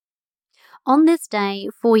On this day,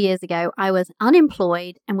 4 years ago, I was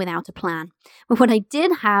unemployed and without a plan. But what I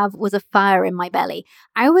did have was a fire in my belly.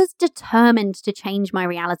 I was determined to change my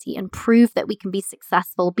reality and prove that we can be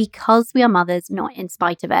successful because we are mothers, not in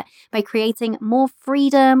spite of it, by creating more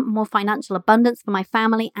freedom, more financial abundance for my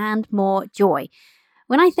family, and more joy.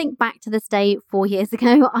 When I think back to this day 4 years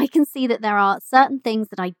ago, I can see that there are certain things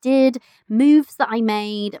that I did, moves that I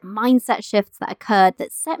made, mindset shifts that occurred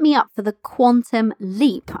that set me up for the quantum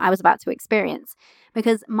leap I was about to experience.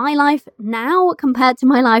 Because my life now compared to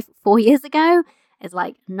my life 4 years ago is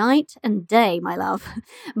like night and day, my love.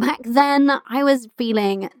 Back then, I was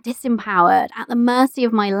feeling disempowered, at the mercy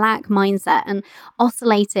of my lack mindset and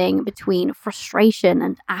oscillating between frustration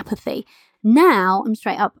and apathy. Now, I'm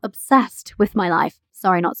straight up obsessed with my life.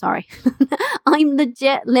 Sorry, not sorry. I'm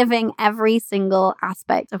legit living every single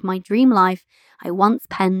aspect of my dream life I once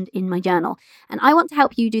penned in my journal. And I want to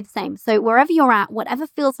help you do the same. So wherever you're at, whatever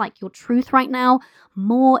feels like your truth right now,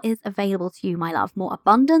 more is available to you, my love. More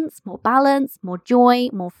abundance, more balance, more joy,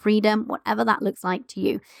 more freedom, whatever that looks like to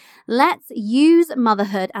you. Let's use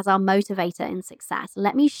motherhood as our motivator in success.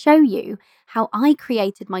 Let me show you how I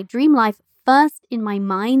created my dream life first in my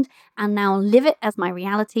mind and now live it as my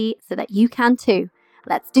reality so that you can too.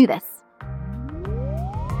 Let's do this.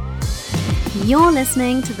 You're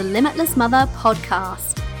listening to the Limitless Mother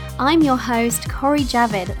podcast. I'm your host, Corey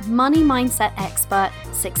Javid, money mindset expert,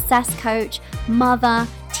 success coach, mother,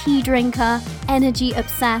 tea drinker, energy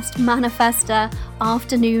obsessed manifester,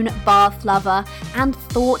 afternoon bath lover, and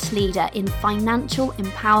thought leader in financial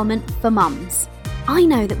empowerment for mums. I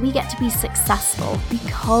know that we get to be successful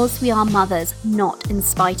because we are mothers, not in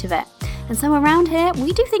spite of it. And so around here,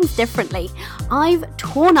 we do things differently. I've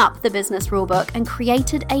torn up the business rulebook and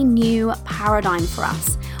created a new paradigm for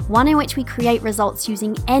us, one in which we create results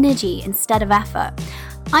using energy instead of effort.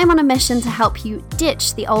 I'm on a mission to help you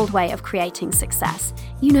ditch the old way of creating success.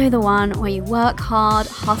 You know, the one where you work hard,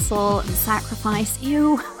 hustle, and sacrifice,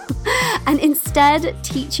 and instead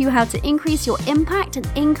teach you how to increase your impact and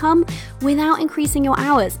income without increasing your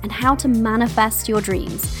hours and how to manifest your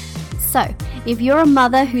dreams. So, if you're a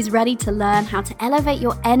mother who's ready to learn how to elevate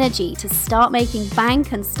your energy to start making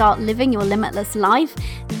bank and start living your limitless life,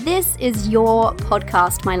 this is your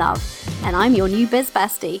podcast, my love. And I'm your new biz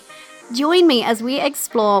bestie. Join me as we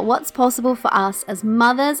explore what's possible for us as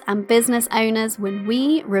mothers and business owners when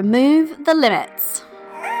we remove the limits.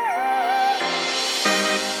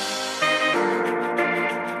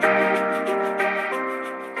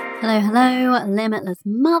 Hello, limitless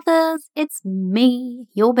mothers. It's me,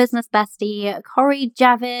 your business bestie, Corey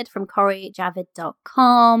Javid from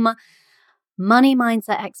CoreyJavid.com. Money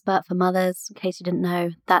mindset expert for mothers. In case you didn't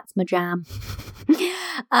know, that's my jam.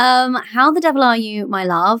 How the devil are you, my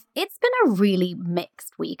love? It's been a really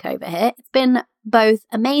mixed week over here. It's been both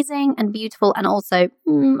amazing and beautiful and also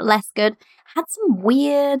less good. Had some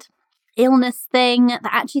weird illness thing that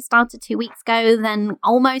actually started 2 weeks ago, then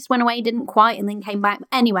almost went away, didn't quite, and then came back.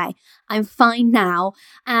 Anyway, I'm fine now,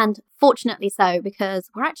 and fortunately so, because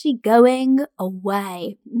we're actually going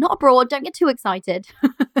away. Not abroad, don't get too excited,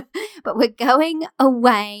 but we're going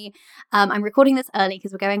away. I'm recording this early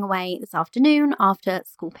because we're going away this afternoon after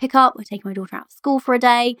school pickup. We're taking my daughter out of school for a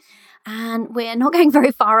day, and we're not going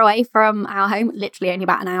very far away from our home, literally only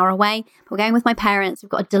about an hour away. But we're going with my parents. We've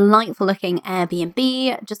got a delightful looking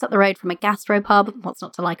Airbnb just up the road from a gastropub. What's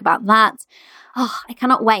not to like about that? Oh, I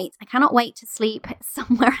cannot wait. I cannot wait to sleep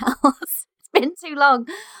somewhere else. It's been too long.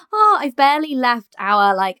 Oh, I've barely left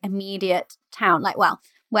our immediate town.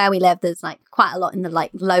 Where we live, there's quite a lot in the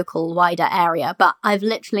local wider area. But I've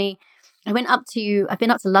been up to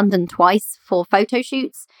London twice for photo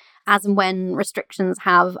shoots, as and when restrictions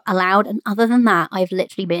have allowed. And other than that, I've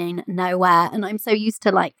literally been nowhere. And I'm so used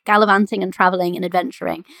to gallivanting and traveling and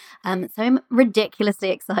adventuring. So I'm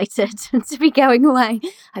ridiculously excited to be going away.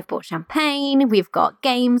 I've bought champagne. We've got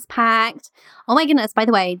games packed. Oh my goodness. By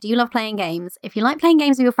the way, do you love playing games? If you like playing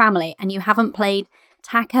games with your family and you haven't played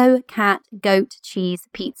Taco, Cat, Goat, Cheese,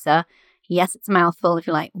 Pizza, yes, it's a mouthful if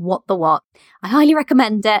you're like, what the what? I highly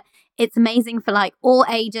recommend it. It's amazing for all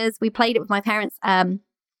ages. We played it with my parents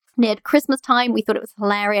near Christmas time. We thought it was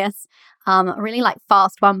hilarious. A really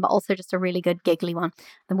fast one, but also just a really good giggly one.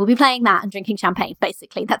 Then we'll be playing that and drinking champagne,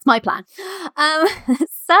 basically. That's my plan.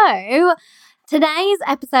 So today's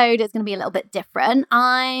episode is going to be a little bit different.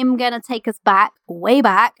 I'm going to take us way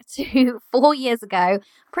back to 4 years ago,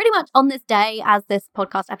 pretty much on this day as this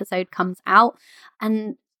podcast episode comes out.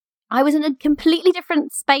 And I was in a completely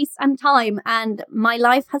different space and time, and my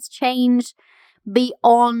life has changed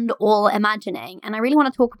beyond all imagining. And I really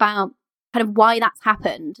want to talk about kind of why that's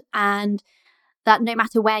happened, and that no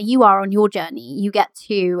matter where you are on your journey, you get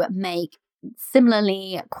to make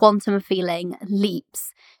similarly quantum feeling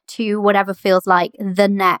leaps to whatever feels like the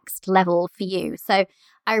next level for you. So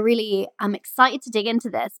I really am excited to dig into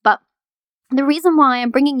this. But the reason why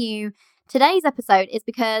I'm bringing you today's episode is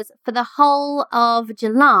because for the whole of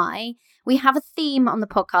July, we have a theme on the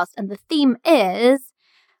podcast, and the theme is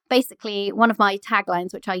basically one of my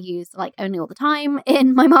taglines, which I use like only all the time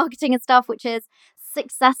in my marketing and stuff, which is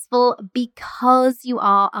successful because you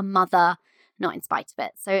are a mother, not in spite of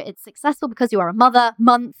it. So it's successful because you are a mother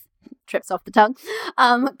month. Trips off the tongue.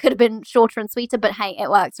 Could have been shorter and sweeter, but hey,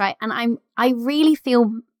 it works, right? And I really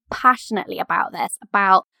feel passionately about this,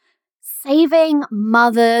 about saving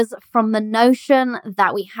mothers from the notion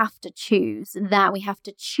that we have to choose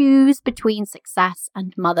between success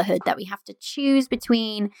and motherhood, that we have to choose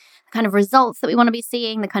between the kind of results that we want to be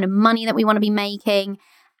seeing, the kind of money that we want to be making,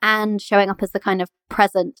 and showing up as the kind of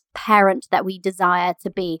present parent that we desire to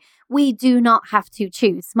be. We do not have to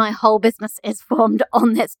choose. My whole business is formed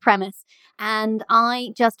on this premise. And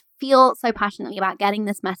I just feel so passionately about getting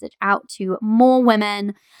this message out to more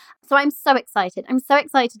women. So I'm so excited. I'm so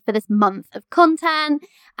excited for this month of content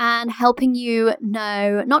and helping you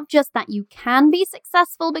know not just that you can be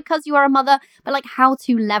successful because you are a mother, but like how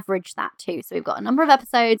to leverage that too. So we've got a number of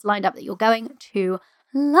episodes lined up that you're going to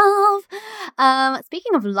love.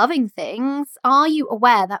 Speaking of loving things, are you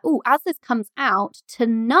aware that, as this comes out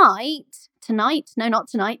today,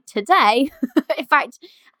 in fact,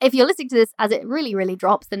 if you're listening to this as it really, really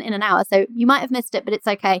drops, then in an hour, so you might have missed it, but it's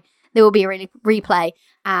okay. There will be a replay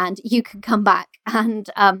and you can come back and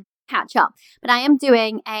catch up. But I am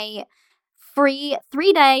doing a free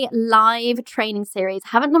 3-day live training series.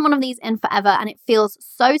 Haven't done one of these in forever, and it feels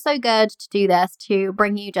so, so good to do this, to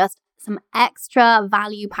bring you just some extra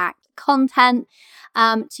value-packed content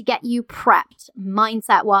to get you prepped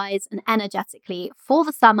mindset-wise and energetically for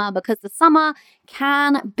the summer, because the summer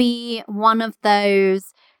can be one of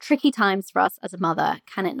those tricky times for us as a mother,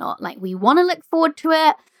 can it not? Like, we want to look forward to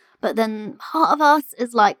it, but then part of us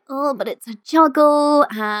is like, but it's a juggle,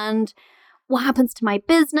 and what happens to my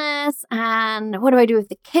business, and what do I do with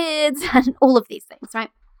the kids, and all of these things, right?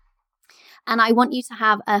 And I want you to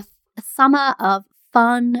have a summer of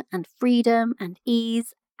fun and freedom and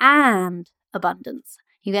ease and abundance.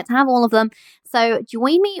 You get to have all of them. So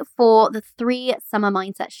join me for the 3 summer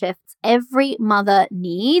mindset shifts every mother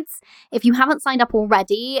needs. If you haven't signed up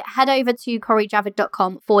already, head over to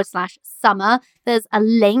CoreyJavid.com/summer. There's a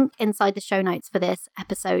link inside the show notes for this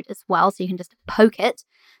episode as well, so you can just poke it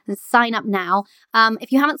and sign up now.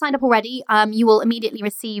 If you haven't signed up already, you will immediately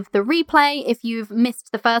receive the replay if you've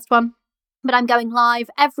missed the first one. But I'm going live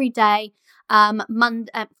every day.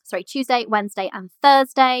 Tuesday, Wednesday, and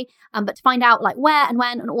Thursday. But to find out like where and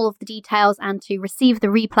when and all of the details and to receive the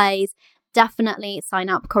replays, definitely sign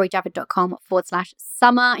up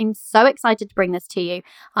CoreyJavid.com/summer. I'm so excited to bring this to you.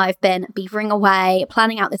 I've been beavering away,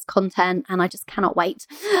 planning out this content, and I just cannot wait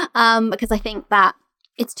because I think that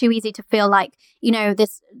it's too easy to feel like,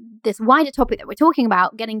 this wider topic that we're talking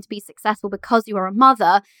about, getting to be successful because you are a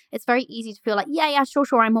mother, it's very easy to feel like,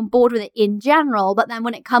 sure, I'm on board with it in general. But then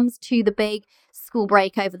when it comes to the big school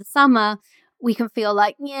break over the summer, we can feel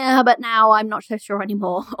like, but now I'm not so sure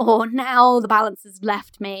anymore. Or now the balance has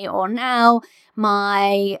left me. Or now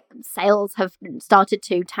my sales have started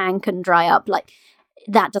to tank and dry up. Like,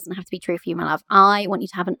 that doesn't have to be true for you, my love. I want you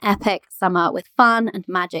to have an epic summer with fun and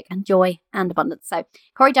magic and joy and abundance. So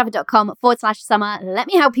CoreyJavid.com/summer. Let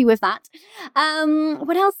me help you with that.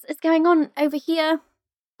 What else is going on over here?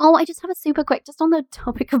 I just have a super quick, just on the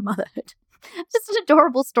topic of motherhood. Just an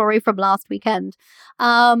adorable story from last weekend.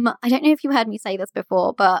 I don't know if you heard me say this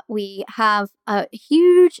before, but we have a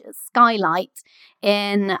huge skylight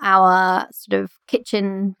in our sort of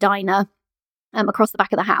kitchen diner across the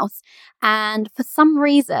back of the house. And for some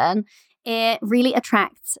reason, it really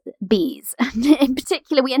attracts bees. And in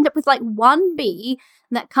particular, we end up with like one bee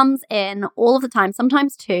that comes in all of the time,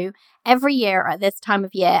 sometimes 2, every year at this time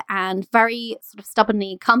of year, and very sort of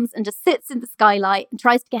stubbornly comes and just sits in the skylight and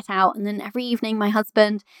tries to get out. And then every evening, my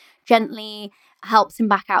husband gently helps him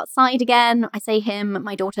back outside again. I say him,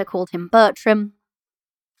 my daughter called him Bertram.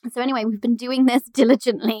 So anyway, we've been doing this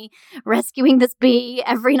diligently, rescuing this bee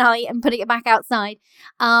every night and putting it back outside.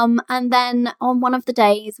 And then on one of the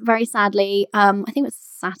days, very sadly, I think it was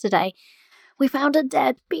Saturday, we found a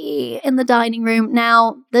dead bee in the dining room.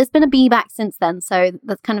 Now, there's been a bee back since then, so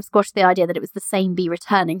that's kind of squashed the idea that it was the same bee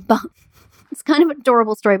returning. But it's kind of an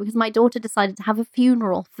adorable story because my daughter decided to have a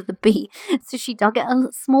funeral for the bee. So she dug it a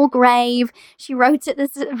small grave. She wrote it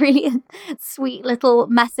this really sweet little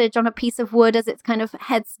message on a piece of wood as its kind of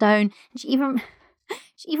headstone. And she even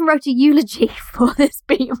She even wrote a eulogy for this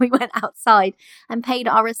bee. We went outside and paid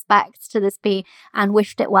our respects to this bee and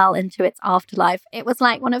wished it well into its afterlife. It was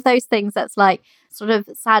like one of those things that's like sort of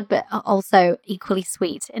sad, but also equally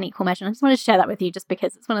sweet in equal measure. And I just wanted to share that with you just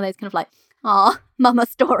because it's one of those kind of like, mama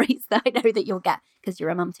stories that I know that you'll get because you're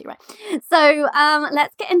a mum too, right? So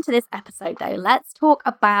let's get into this episode though. Let's talk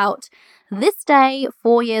about this day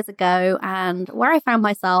 4 years ago and where I found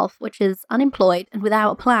myself, which is unemployed and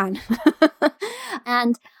without a plan.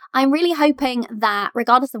 And I'm really hoping that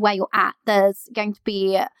regardless of where you're at, there's going to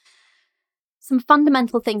be some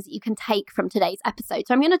fundamental things that you can take from today's episode.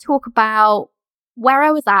 So I'm going to talk about where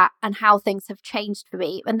I was at and how things have changed for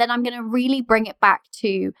me. And then I'm going to really bring it back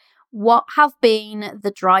to what have been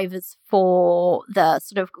the drivers for the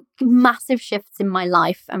sort of massive shifts in my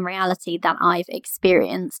life and reality that I've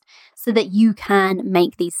experienced so that you can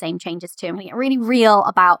make these same changes too. I'm going to get really real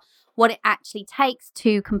about what it actually takes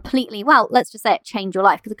to completely, well, let's just say it changed your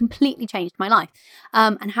life because it completely changed my life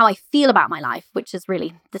and how I feel about my life, which is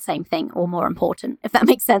really the same thing or more important, if that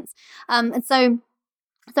makes sense. So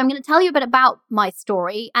I'm going to tell you a bit about my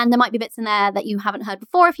story, and there might be bits in there that you haven't heard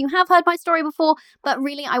before if you have heard my story before, but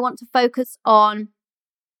really I want to focus on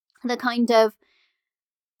the kind of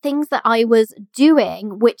things that I was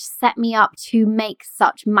doing which set me up to make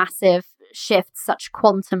such massive shifts, such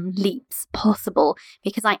quantum leaps possible,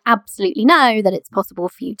 because I absolutely know that it's possible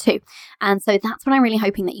for you too. And so that's what I'm really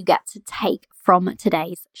hoping that you get to take from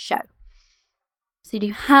today's show. So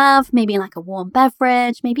you have maybe like a warm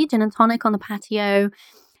beverage, maybe a gin and tonic on the patio.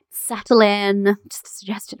 Settle in, just a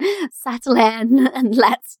suggestion, settle in and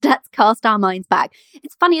let's cast our minds back.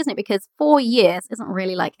 It's funny, isn't it? Because 4 years isn't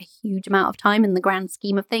really like a huge amount of time in the grand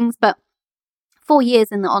scheme of things, but 4 years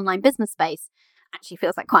in the online business space actually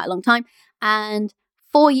feels like quite a long time. And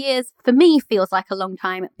 4 years for me feels like a long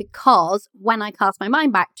time because when I cast my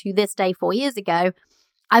mind back to this day 4 years ago,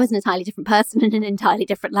 I was an entirely different person in an entirely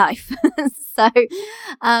different life. So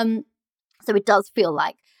it does feel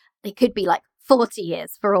like it could be like 40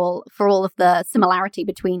 years for all of the similarity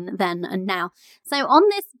between then and now. So on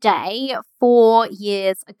this day 4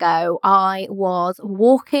 years ago, I was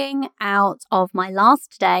walking out of my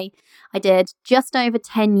last day. I did just over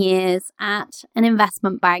 10 years at an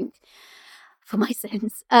investment bank for my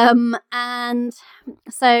sins. And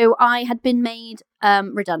so I had been made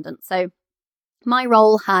redundant. So my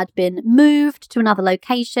role had been moved to another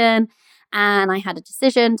location and I had a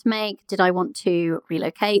decision to make. Did I want to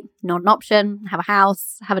relocate? Not an option. Have a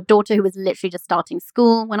house, have a daughter who was literally just starting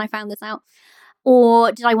school when I found this out.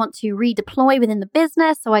 Or did I want to redeploy within the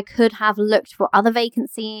business so I could have looked for other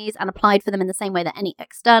vacancies and applied for them in the same way that any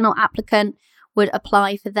external applicant would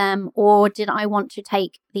apply for them? Or did I want to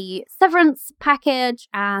take the severance package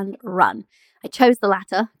and run? I chose the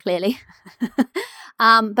latter, clearly.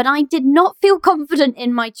 But I did not feel confident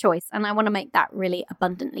in my choice, and I want to make that really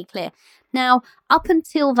abundantly clear. Now, up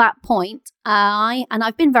until that point,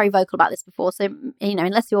 I've been very vocal about this before, so,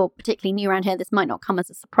 unless you're particularly new around here, this might not come as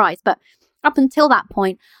a surprise, but up until that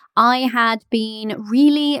point, I had been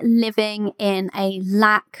really living in a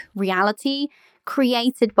lack reality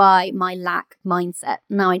created by my lack mindset.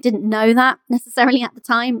 Now, I didn't know that necessarily at the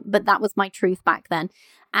time, but that was my truth back then.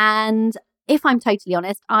 And if I'm totally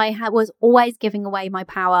honest, I was always giving away my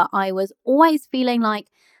power. I was always feeling like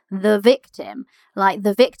the victim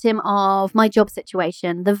of my job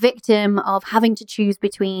situation, the victim of having to choose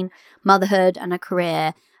between motherhood and a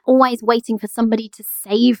career, always waiting for somebody to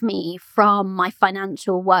save me from my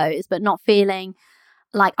financial woes, but not feeling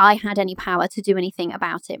like I had any power to do anything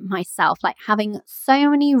about it myself, like having so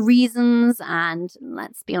many reasons and,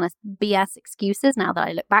 let's be honest, BS excuses now that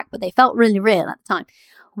I look back, but they felt really real at the time.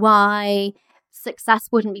 Why success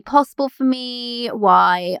wouldn't be possible for me,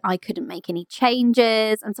 why I couldn't make any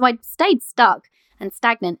changes. And so I stayed stuck and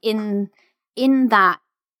stagnant in that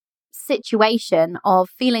situation of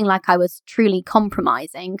feeling like I was truly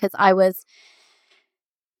compromising because I was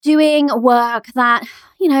doing work that,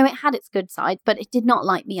 it had its good sides, but it did not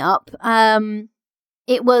light me up. I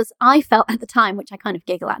felt at the time, which I kind of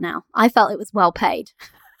giggle at now, I felt it was well paid.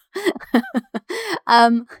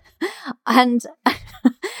 And so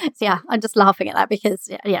yeah, I'm just laughing at that because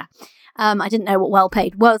I didn't know what well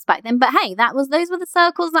paid was back then, but hey, those were the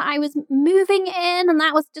circles that I was moving in, and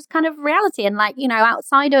that was just kind of reality. And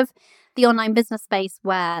outside of the online business space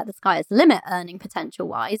where the sky is the limit earning potential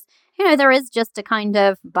wise, there is just a kind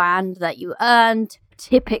of band that you earned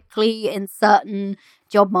typically in certain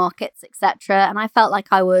job markets, etc. And I felt like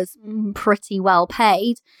I was pretty well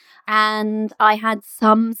paid and I had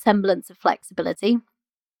some semblance of flexibility.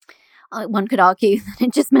 One could argue that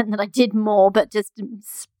it just meant that I did more, but just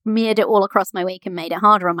smeared it all across my week and made it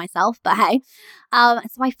harder on myself. But hey,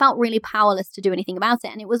 so I felt really powerless to do anything about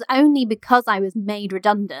it. And it was only because I was made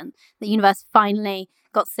redundant, the universe finally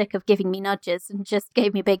got sick of giving me nudges and just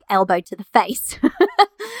gave me a big elbow to the face,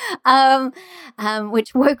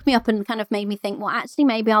 which woke me up and kind of made me think, well, actually,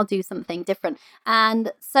 maybe I'll do something different.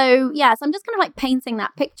 And so, yeah, so I'm just kind of like painting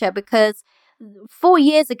that picture because 4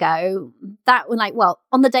 years ago, that was like, well,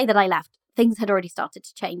 on the day that I left, things had already started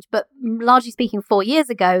to change. But largely speaking, 4 years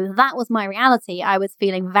ago, that was my reality. I was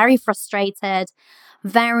feeling very frustrated,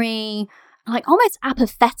 very like almost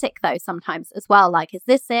apathetic though sometimes as well. Like, is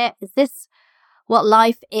this it? Is this what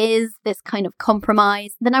life is, this kind of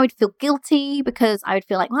compromise? Then I would feel guilty because I would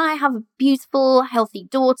feel like, well, I have a beautiful, healthy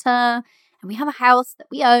daughter and we have a house that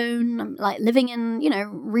we own. I'm like living in,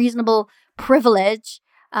 reasonable privilege.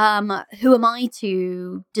 Who am I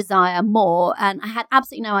to desire more? And I had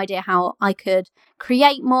absolutely no idea how I could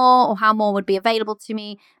create more or how more would be available to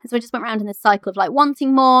me. And so I just went around in this cycle of like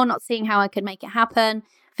wanting more, not seeing how I could make it happen,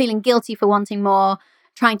 feeling guilty for wanting more,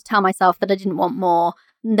 trying to tell myself that I didn't want more,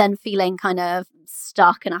 and then feeling kind of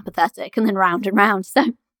stuck and apathetic, and then round and round.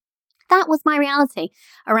 So that was my reality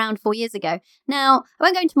around 4 years ago. Now, I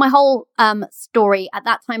won't go into my whole story at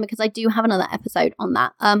that time because I do have another episode on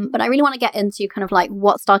that. But I really want to get into kind of like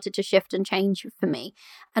what started to shift and change for me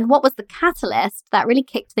and what was the catalyst that really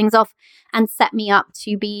kicked things off and set me up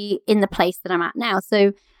to be in the place that I'm at now.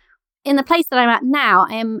 So in the place that I'm at now,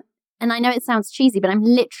 and I know it sounds cheesy, but I'm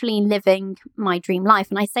literally living my dream life.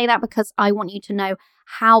 And I say that because I want you to know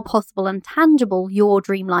how possible and tangible your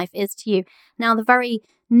dream life is to you. Now, the very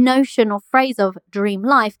notion or phrase of dream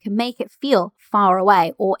life can make it feel far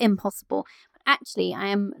away or impossible. But actually, I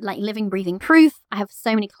am like living, breathing proof. I have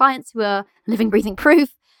so many clients who are living, breathing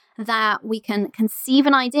proof that we can conceive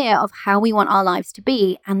an idea of how we want our lives to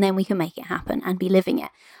be, and then we can make it happen and be living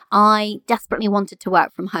it. I desperately wanted to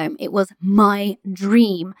work from home. It was my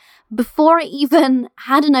dream. Before I even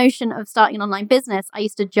had a notion of starting an online business, I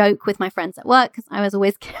used to joke with my friends at work because I was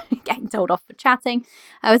always getting told off for chatting.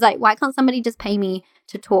 I was like, why can't somebody just pay me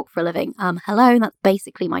to talk for a living? Hello, that's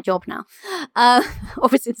basically my job now.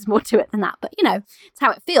 Obviously, there's more to it than that, but it's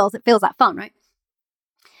how it feels. It feels like fun, right?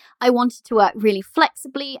 I wanted to work really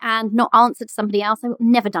flexibly and not answer to somebody else. I've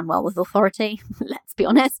never done well with authority, let's be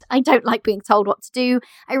honest. I don't like being told what to do.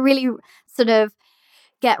 I really sort of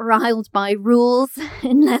get riled by rules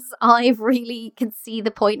unless I really can see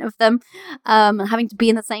the point of them. Having to be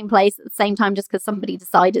in the same place at the same time just because somebody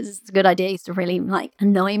decided it's a good idea used to really like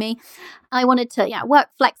annoy me. I wanted to work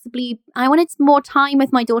flexibly. I wanted more time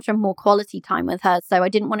with my daughter and more quality time with her. So I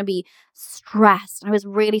didn't want to be stressed. I was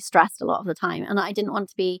really stressed a lot of the time, and I didn't want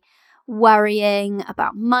to be worrying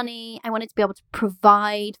about money. I wanted to be able to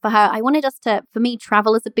provide for her. I wanted us to, for me,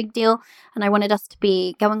 travel is a big deal. And I wanted us to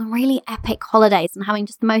be going on really epic holidays and having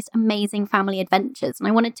just the most amazing family adventures. And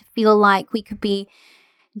I wanted to feel like we could be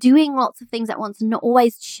doing lots of things at once and not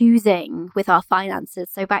always choosing with our finances.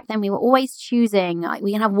 So back then we were always choosing, like,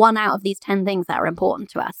 we can have one out of these 10 things that are important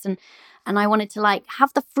to us. And I wanted to like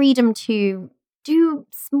have the freedom to do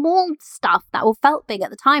small stuff that all felt big at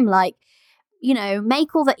the time, like,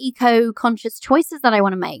 make all the eco-conscious choices that I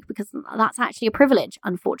want to make, because that's actually a privilege,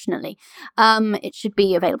 unfortunately. It should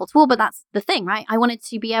be available to all, but that's the thing, right? I wanted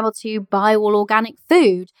to be able to buy all organic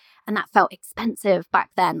food, and that felt expensive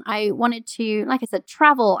back then. I wanted to, like I said,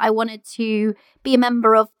 travel. I wanted to be a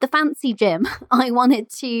member of the fancy gym. I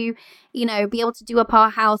wanted to, be able to do up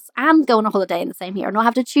our house and go on a holiday in the same year and not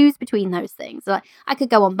have to choose between those things. Like, I could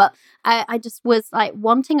go on, but I just was like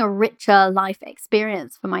wanting a richer life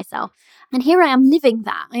experience for myself. And here I am living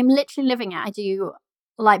that. I'm literally living it. I do,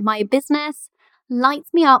 like, my business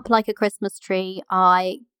lights me up like a Christmas tree.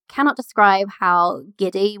 I cannot describe how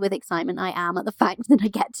giddy with excitement I am at the fact that I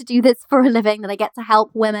get to do this for a living, that I get to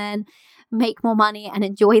help women make more money and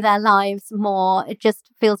enjoy their lives more. It just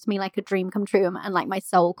feels to me like a dream come true and like my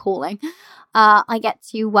soul calling. I get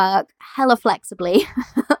to work hella flexibly.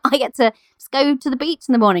 I get to just go to the beach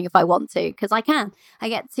in the morning if I want to, because I can. I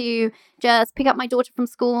get to just pick up my daughter from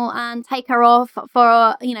school and take her off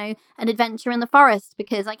for, an adventure in the forest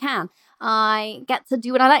because I can. I get to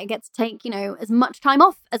do what I like. I get to take, as much time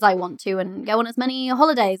off as I want to and go on as many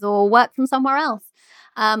holidays or work from somewhere else.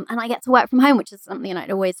 And I get to work from home, which is something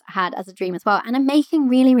I'd always had as a dream as well. And I'm making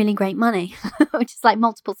really, really great money, which is like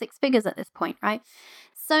multiple six figures at this point, right?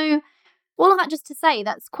 So all of that just to say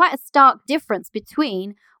that's quite a stark difference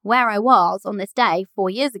between where I was on this day 4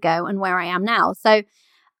 years ago and where I am now. So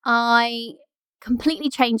I completely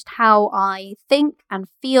changed how I think and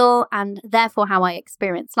feel, and therefore how I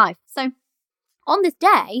experience life. So on this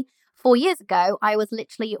day 4 years ago, I was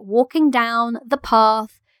literally walking down the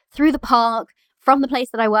path through the park from the place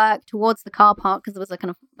that I work towards the car park, because there was a kind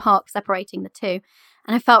of park separating the two.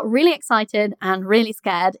 And I felt really excited and really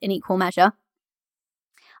scared in equal measure.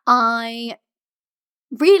 I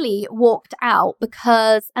really walked out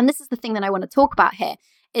because, and this is the thing that I want to talk about here,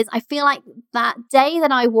 is I feel like that day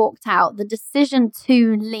that I walked out, the decision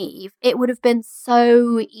to leave, it would have been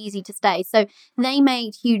so easy to stay. So they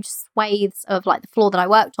made huge swathes of like the floor that I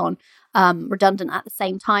worked on redundant at the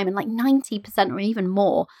same time, and like 90% or even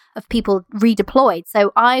more of people redeployed.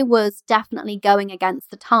 So I was definitely going against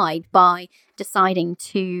the tide by deciding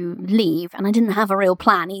to leave, and I didn't have a real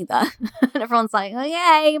plan either. And everyone's like,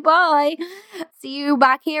 okay, bye, see you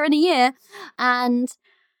back here in a year. And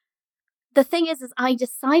the thing is I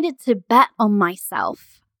decided to bet on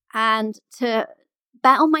myself and to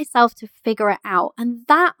bet on myself to figure it out. And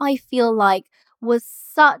that, I feel like, was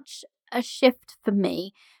such a shift for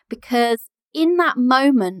me, because in that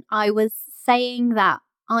moment, I was saying that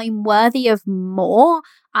I'm worthy of more.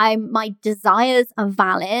 My desires are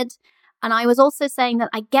valid. And I was also saying that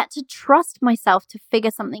I get to trust myself to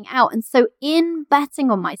figure something out. And so in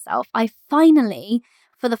betting on myself, I finally,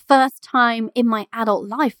 for the first time in my adult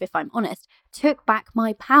life, if I'm honest, took back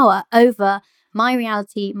my power over my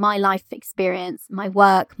reality, my life experience, my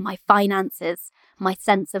work, my finances, my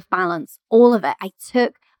sense of balance, all of it. I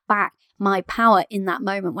took back my power in that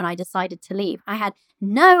moment when I decided to leave. I had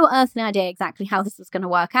no earthly idea exactly how this was going to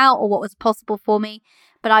work out or what was possible for me.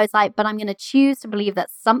 But I was like, but I'm going to choose to believe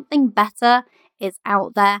that something better is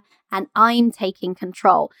out there and I'm taking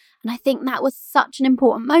control. And I think that was such an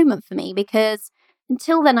important moment for me, because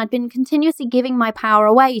until then, I'd been continuously giving my power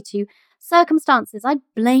away to circumstances. I'd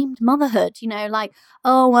blamed motherhood, like,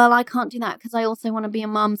 oh, well, I can't do that because I also want to be a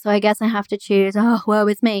mum, so I guess I have to choose. Oh, woe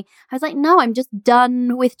is me. I was like, no, I'm just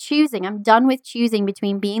done with choosing. I'm done with choosing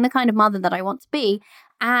between being the kind of mother that I want to be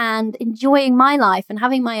and enjoying my life and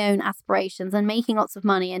having my own aspirations and making lots of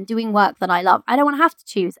money and doing work that I love. I don't want to have to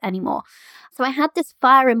choose anymore. So I had this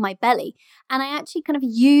fire in my belly, and I actually kind of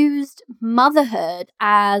used motherhood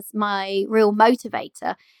as my real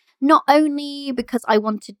motivator, not only because I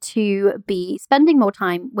wanted to be spending more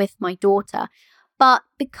time with my daughter, but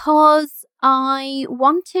because I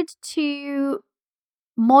wanted to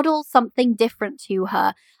model something different to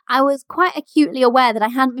her. I was quite acutely aware that I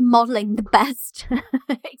hadn't been modeling the best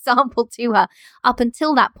example to her up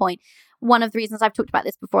until that point. One of the reasons, I've talked about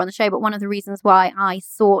this before on the show, but one of the reasons why I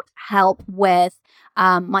sought help with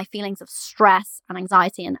my feelings of stress and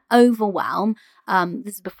anxiety and overwhelm,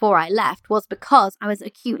 this is before I left, was because I was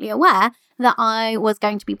acutely aware that I was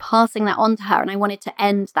going to be passing that on to her, and I wanted to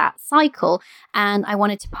end that cycle, and I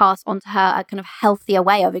wanted to pass on to her a kind of healthier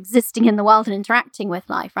way of existing in the world and interacting with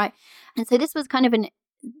life, right? And so this was kind of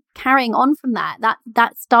carrying on from that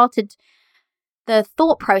started the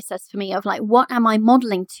thought process for me of like, what am I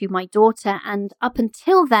modeling to my daughter? And up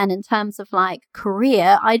until then, in terms of like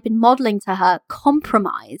career, I'd been modeling to her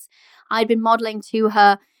compromise. I'd been modeling to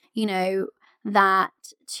her, that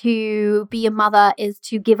to be a mother is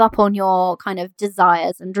to give up on your kind of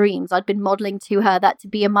desires and dreams. I'd been modeling to her that to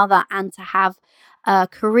be a mother and to have a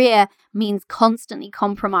career means constantly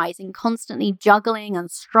compromising, constantly juggling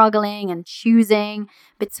and struggling and choosing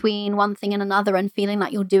between one thing and another and feeling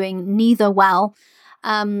like you're doing neither well.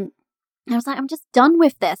 I was like, I'm just done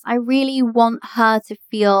with this. I really want her to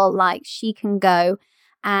feel like she can go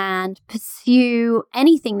and pursue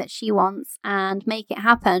anything that she wants and make it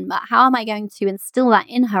happen. But how am I going to instill that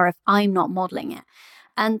in her if I'm not modeling it?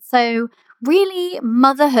 And so really,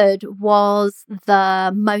 motherhood was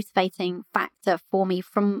the motivating factor for me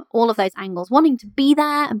from all of those angles, wanting to be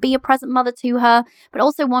there and be a present mother to her, but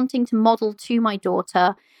also wanting to model to my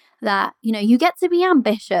daughter that, you get to be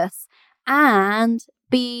ambitious and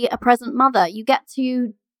be a present mother. You get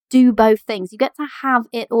to do both things. You get to have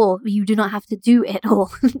it all. You do not have to do it all,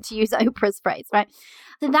 to use Oprah's phrase, right?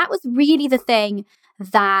 So that was really the thing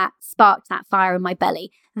that sparked that fire in my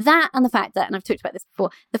belly. That and the fact that, and I've talked about this before,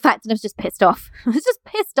 the fact that I was just pissed off. I was just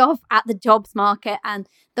pissed off at the jobs market and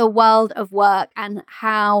the world of work and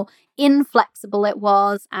how inflexible it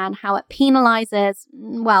was and how it penalizes,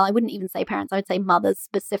 well, I wouldn't even say parents, I would say mothers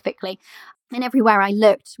specifically. And everywhere I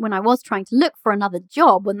looked, when I was trying to look for another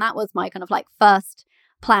job, when that was my kind of like first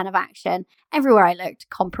plan of action, everywhere I looked,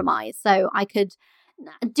 compromise. So I could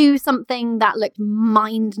do something that looked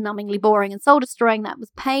mind-numbingly boring and soul-destroying that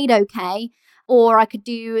was paid okay, or I could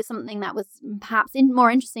do something that was perhaps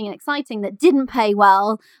more interesting and exciting that didn't pay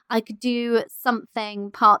well. I could do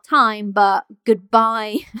something part-time, but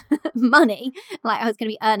goodbye money, like I was going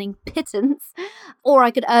to be earning pittance, or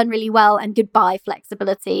I could earn really well and goodbye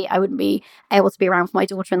flexibility. I wouldn't be able to be around for my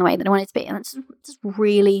daughter in the way that I wanted to be. And it's just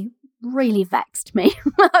really really vexed me.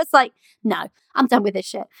 I was like, no, I'm done with this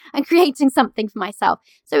shit. I'm creating something for myself.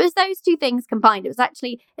 So it was those two things combined. There's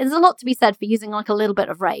a lot to be said for using like a little bit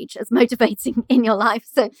of rage as motivating in your life.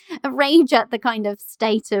 So a rage at the kind of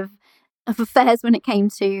state of affairs when it came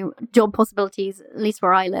to job possibilities, at least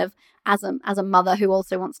where I live, as a mother who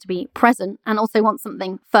also wants to be present and also wants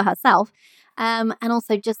something for herself. And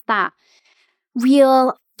also just that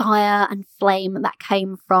real fire and flame that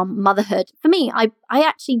came from motherhood. For me, I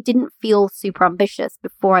actually didn't feel super ambitious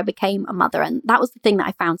before I became a mother. And that was the thing that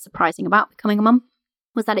I found surprising about becoming a mum,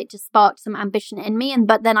 was that it just sparked some ambition in me.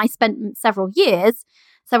 But then I spent several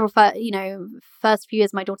first few years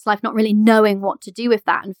of my daughter's life not really knowing what to do with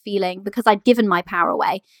that and feeling, because I'd given my power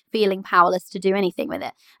away, feeling powerless to do anything with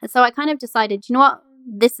it. And so I kind of decided, you know what,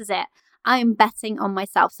 this is it. I'm betting on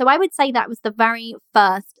myself. So I would say that was the very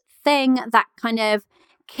first thing that kind of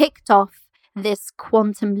kicked off this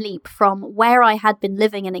quantum leap from where I had been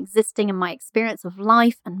living and existing in my experience of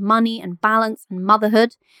life and money and balance and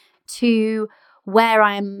motherhood to where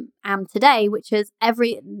I am today, which is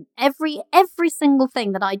every single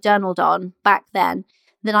thing that I journaled on back then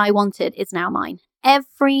that I wanted is now mine.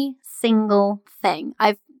 Every single thing.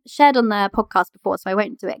 I've shared on the podcast before, so I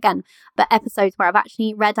won't do it again, but episodes where I've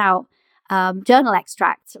actually read out journal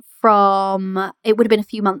extracts from, it would have been a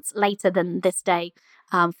few months later than this day,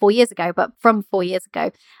 4 years ago, but from 4 years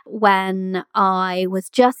ago, when I was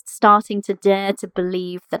just starting to dare to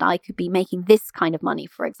believe that I could be making this kind of money,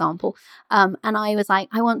 for example. And I was like,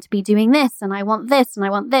 I want to be doing this, and I want this, and I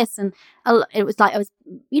want this. And it was like I was,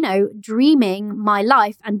 dreaming my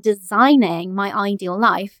life and designing my ideal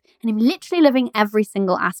life. And I'm literally living every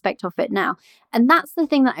single aspect of it now. And that's the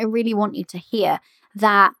thing that I really want you to hear,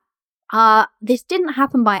 that this didn't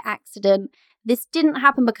happen by accident. This didn't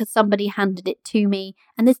happen because somebody handed it to me.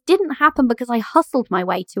 And this didn't happen because I hustled my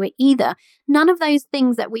way to it either. None of those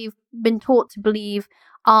things that we've been taught to believe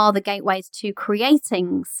are the gateways to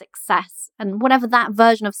creating success and whatever that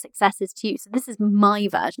version of success is to you. So this is my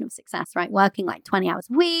version of success, right? Working like 20 hours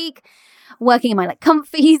a week, working in my like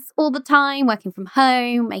comfies all the time, working from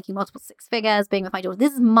home, making multiple six figures, being with my daughter.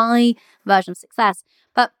 This is my version of success.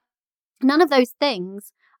 But none of those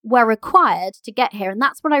things were required to get here. And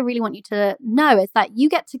that's what I really want you to know, is that you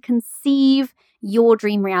get to conceive your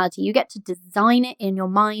dream reality. You get to design it in your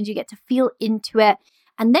mind. You get to feel into it.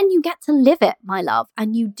 And then you get to live it, my love.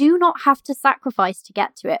 And you do not have to sacrifice to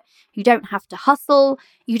get to it. You don't have to hustle.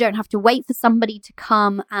 You don't have to wait for somebody to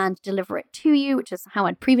come and deliver it to you, which is how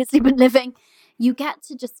I'd previously been living. You get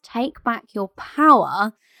to just take back your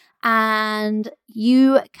power, and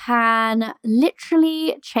you can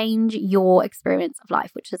literally change your experience of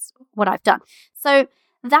life, which is what I've done. So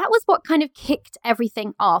that was what kind of kicked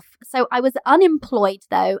everything off. So I was unemployed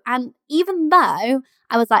though. And even though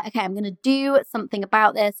I was like, okay, I'm going to do something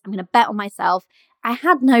about this, I'm going to bet on myself, I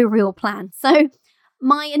had no real plan. So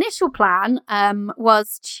my initial plan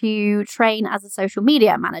was to train as a social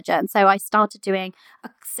media manager. And so I started doing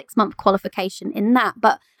a 6-month qualification in that.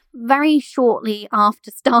 But very shortly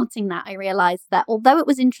after starting that, I realized that although it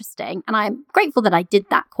was interesting, and I'm grateful that I did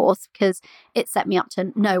that course because it set me up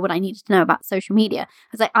to know what I needed to know about social media. I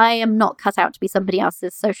was like, I am not cut out to be somebody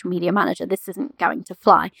else's social media manager. This isn't going to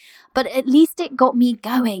fly. But at least it got me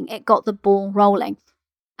going. It got the ball rolling.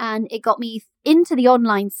 And it got me into the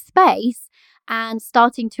online space and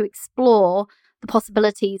starting to explore the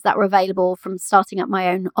possibilities that were available from starting up my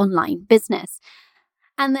own online business.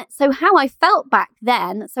 And so how I felt back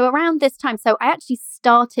then, so around this time, so I actually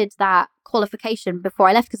started that qualification before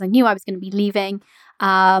I left because I knew I was going to be leaving.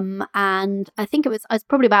 And I think I was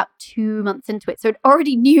probably about 2 months into it. So I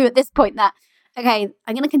already knew at this point that, okay,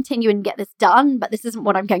 I'm going to continue and get this done, but this isn't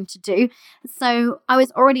what I'm going to do. So I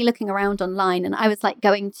was already looking around online, and I was like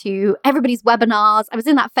going to everybody's webinars. I was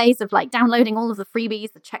in that phase of like downloading all of the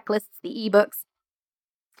freebies, the checklists, the ebooks,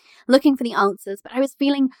 looking for the answers. But I was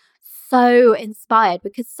feeling so inspired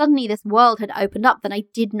because suddenly this world had opened up that I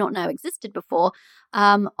did not know existed before,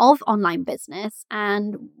 of online business,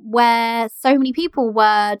 and where so many people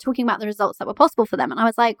were talking about the results that were possible for them. And I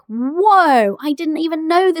was like, whoa, I didn't even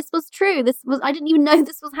know this was true. I didn't even know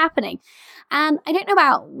this was happening. And I don't know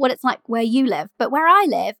about what it's like where you live, but where I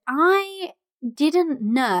live, I didn't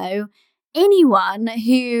know anyone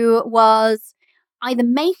who was either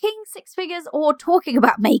making six figures or talking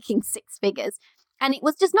about making six figures. And it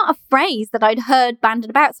was just not a phrase that I'd heard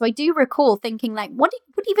banded about. So I do recall thinking like, what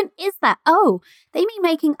even is that? Oh, they mean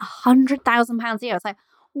making £100,000 a year. I was like,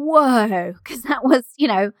 whoa, because that was,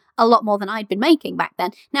 a lot more than I'd been making back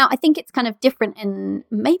then. Now, I think it's kind of different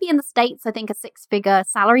maybe in the States. I think a 6-figure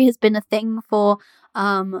salary has been a thing for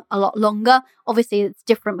a lot longer. Obviously, it's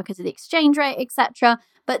different because of the exchange rate, etc.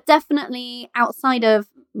 But definitely outside of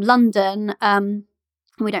London,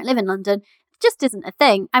 we don't live in London, it just isn't a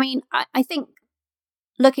thing. I mean, I think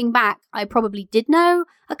looking back, I probably did know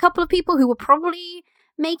a couple of people who were probably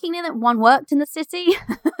making it. One worked in the city.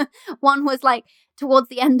 One was like towards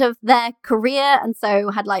the end of their career and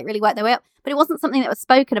so had like really worked their way up. But it wasn't something that was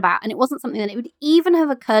spoken about, and it wasn't something that it would even have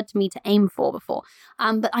occurred to me to aim for before.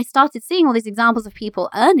 But I started seeing all these examples of people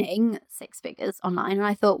earning six figures online, and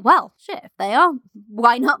I thought, well, shit, if they are,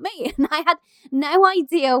 why not me? And I had no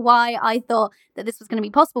idea why I thought that this was going to be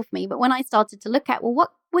possible for me. But when I started to look at, well, what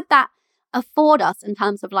would that afford us in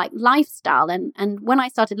terms of like lifestyle, and when I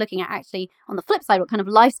started looking at actually on the flip side what kind of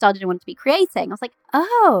lifestyle did I want to be creating, I was like,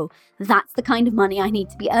 oh, that's the kind of money I need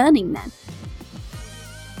to be earning then.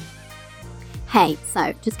 Hey,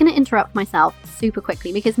 so just going to interrupt myself super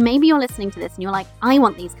quickly because maybe you're listening to this and you're like, I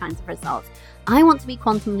want these kinds of results. I want to be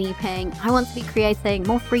quantum leaping. I want to be creating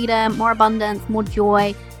more freedom, more abundance, more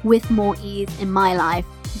joy with more ease in my life.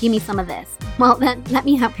 Give me some of this. Well, then let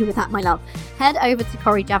me help you with that, my love. Head over to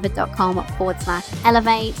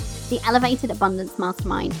CoreyJavid.com/elevate. The Elevated Abundance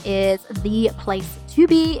Mastermind is the place to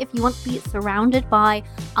be if you want to be surrounded by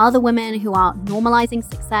other women who are normalizing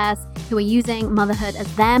success, who are using motherhood as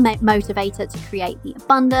their motivator to create the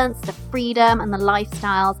abundance, the freedom, and the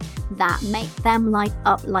lifestyles that make them light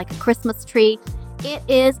up like a Christmas tree. It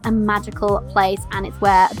is a magical place, and it's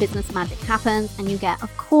where business magic happens. And you get,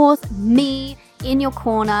 of course, me in your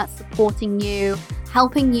corner, supporting you,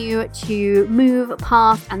 helping you to move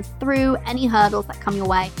past and through any hurdles that come your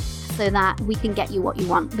way so that we can get you what you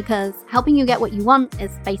want, because helping you get what you want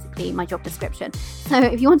is basically my job description. So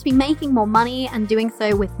if you want to be making more money and doing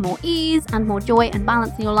so with more ease and more joy and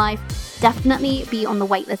balance in your life, definitely be on the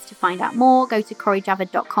waitlist to find out more. Go to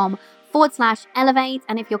CoreyJavid.com/elevate.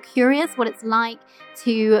 And if you're curious what it's like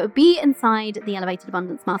to be inside the Elevated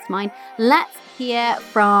Abundance Mastermind, let's hear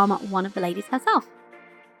from one of the ladies herself.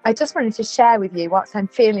 I just wanted to share with you whilst I'm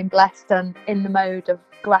feeling blessed and in the mode of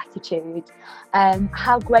gratitude,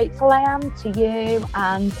 how grateful I am to you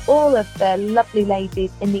and all of the lovely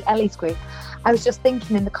ladies in the Ellie's group. I was just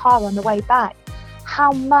thinking in the car on the way back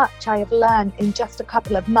how much I have learned in just a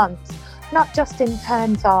couple of months, not just in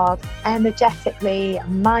terms of energetically,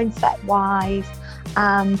 mindset wise,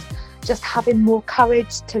 and just having more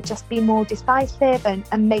courage to just be more decisive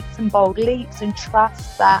and make some bold leaps and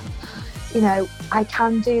trust that, you know, I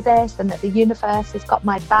can do this and that the universe has got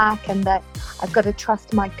my back and that I've got to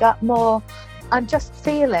trust my gut more. I'm just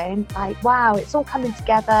feeling like, wow, it's all coming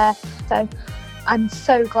together. So I'm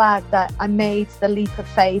so glad that I made the leap of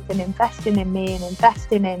faith and investing in me and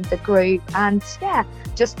investing in the group, and yeah,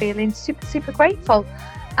 just feeling super, super grateful.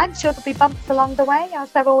 I'm sure there'll be bumps along the way,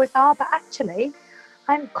 as there always are, but actually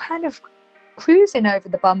I'm kind of cruising over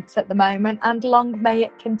the bumps at the moment, and long may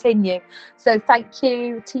it continue. So thank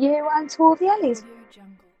you to you and to all the Ellies.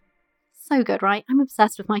 So good, right? I'm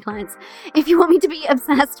obsessed with my clients. If you want me to be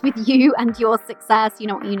obsessed with you and your success, you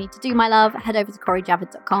know what you need to do, my love. Head over to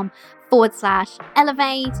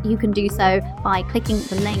CoreyJavid.com/elevate. You can do so by clicking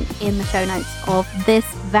the link in the show notes of this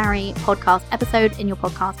very podcast episode in your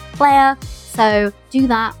podcast player. So do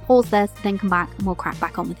that, pause this, then come back and we'll crack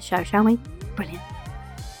back on with the show, shall we? Brilliant.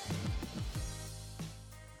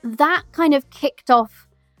 That kind of kicked off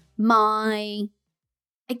my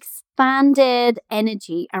expanded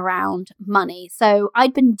energy around money. So I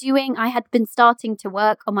had been starting to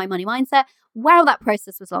work on my money mindset. Wow, that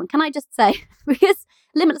process was long. Can I just say, because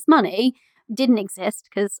limitless money didn't exist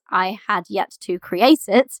because I had yet to create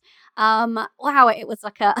it. Wow, it was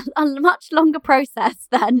like a much longer process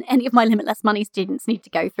than any of my limitless money students need to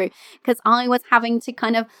go through, because I was having to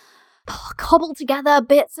kind of cobble together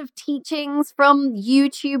bits of teachings from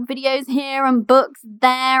YouTube videos here and books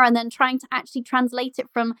there, and then trying to actually translate it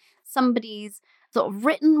from somebody's sort of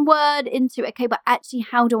written word into, okay, but actually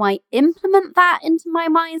how do I implement that into my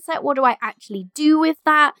mindset? What do I actually do with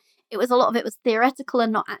that? It was a lot of it was theoretical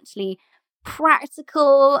and not actually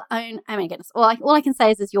practical. Oh my goodness. All I can say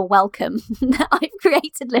is you're welcome. I've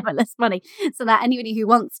created limitless money so that anybody who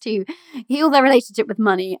wants to heal their relationship with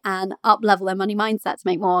money and up level their money mindset to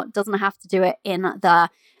make more doesn't have to do it in the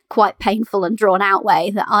quite painful and drawn out way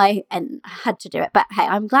that I had to do it. But hey,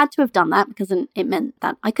 I'm glad to have done that because it meant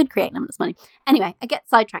that I could create limitless money. Anyway, I get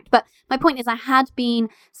sidetracked. But my point is I had been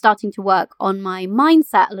starting to work on my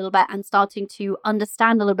mindset a little bit and starting to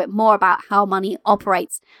understand a little bit more about how money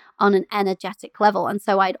operates on an energetic level. And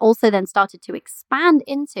so I'd also then started to expand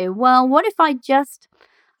into, well, what if I just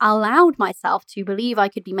allowed myself to believe I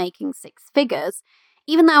could be making six figures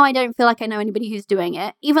even though I don't feel like I know anybody who's doing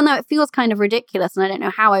it, even though it feels kind of ridiculous and I don't know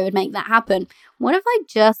how I would make that happen, what if I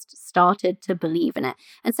just started to believe in it?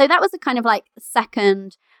 And so that was a kind of like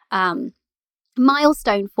second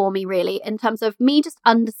milestone for me, really, in terms of me just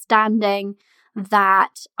understanding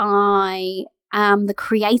that I am the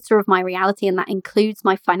creator of my reality, and that includes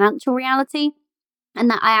my financial reality, and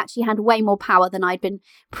that I actually had way more power than I'd been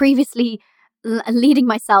previously leading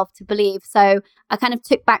myself to believe. So I kind of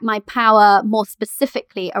took back my power more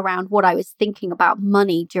specifically around what I was thinking about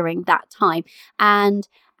money during that time. And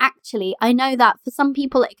actually, I know that for some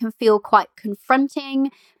people, it can feel quite confronting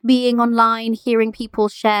being online, hearing people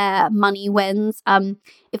share money wins.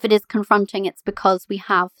 If it is confronting, it's because we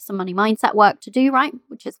have some money mindset work to do, right?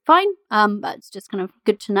 Which is fine. But it's just kind of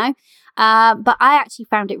good to know. But I actually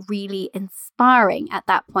found it really inspiring at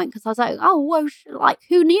that point, because I was like, oh, whoa, like,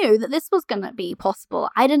 who knew that this was going to be possible?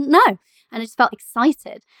 I didn't know. And I just felt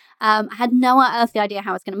excited. I had no earthly idea how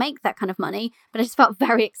I was going to make that kind of money, but I just felt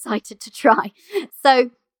very excited to try. So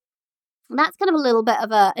that's kind of a little bit of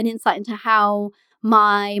an insight into how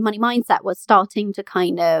my money mindset was starting to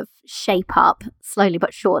kind of shape up slowly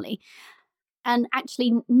but surely. And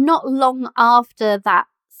actually, not long after that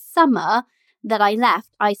summer that I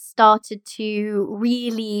left, I started to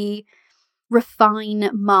really refine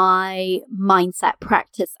my mindset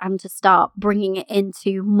practice and to start bringing it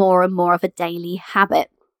into more and more of a daily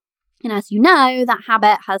habit. And as you know, that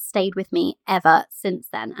habit has stayed with me ever since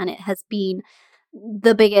then. And it has been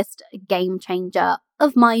the biggest game changer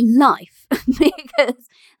of my life, because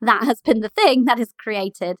that has been the thing that has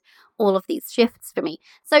created all of these shifts for me.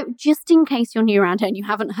 So just in case you're new around here and you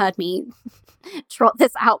haven't heard me trot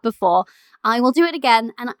this out before, I will do it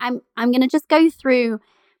again. And I'm going to just go through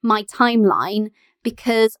my timeline,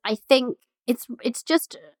 because I think it's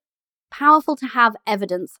just powerful to have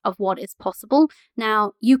evidence of what is possible.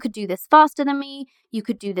 Now, you could do this faster than me. You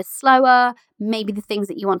could do this slower. Maybe the things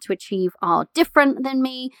that you want to achieve are different than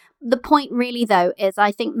me. The point really, though, is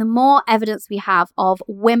I think the more evidence we have of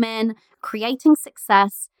women creating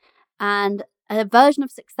success and a version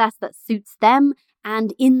of success that suits them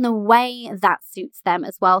and in the way that suits them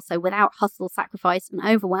as well, so without hustle, sacrifice, and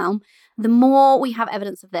overwhelm, the more we have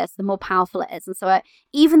evidence of this, the more powerful it is. And so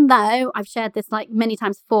even though I've shared this like many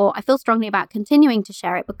times before, I feel strongly about continuing to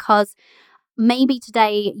share it, because maybe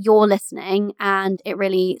today you're listening and it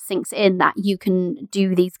really sinks in that you can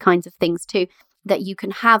do these kinds of things too, that you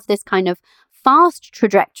can have this kind of fast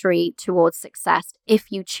trajectory towards success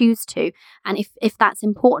if you choose to, and if that's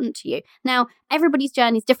important to you. Now, everybody's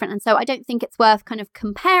journey is different, and so I don't think it's worth kind of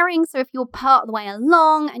comparing. So if you're part of the way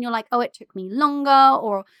along and you're like, oh, it took me longer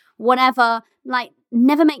or whatever, like,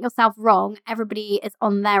 never make yourself wrong. Everybody is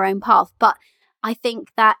on their own path. But I think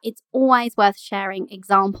that it's always worth sharing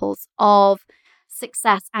examples of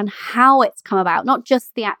success and how it's come about, not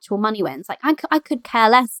just the actual money wins. Like, I could care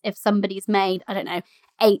less if somebody's made, I don't know,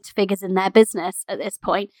 8 figures in their business at this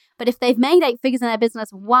point. But if they've made 8 figures in their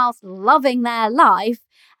business whilst loving their life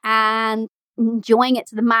and enjoying it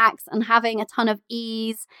to the max and having a ton of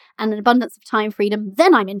ease and an abundance of time freedom,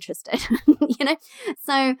 then I'm interested.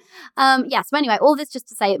 So so anyway, all this just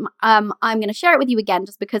to say, I'm going to share it with you again,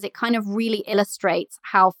 just because it kind of really illustrates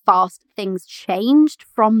how fast things changed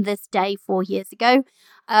from this day 4 years ago.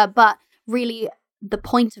 But really, the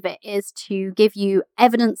point of it is to give you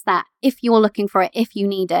evidence that if you're looking for it, if you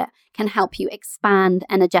need it, can help you expand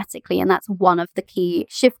energetically. And that's one of the key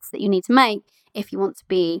shifts that you need to make if you want to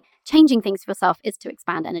be changing things for yourself, is to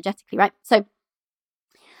expand energetically, right? So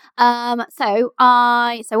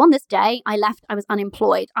on this day I left, I was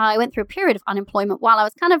unemployed. I went through a period of unemployment while I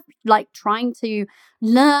was kind of like trying to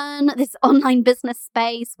learn this online business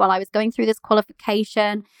space, while I was going through this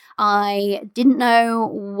qualification. I didn't know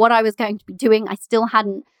what I was going to be doing. I still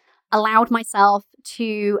hadn't allowed myself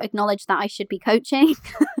to acknowledge that I should be coaching.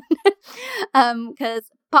 Because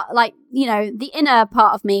the inner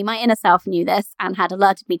part of me, my inner self, knew this and had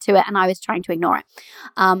alerted me to it, and I was trying to ignore it.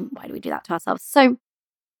 Why do we do that to ourselves? So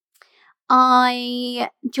I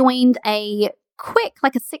joined a quick,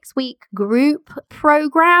 like a 6-week group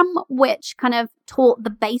program, which kind of taught the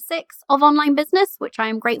basics of online business, which I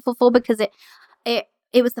am grateful for, because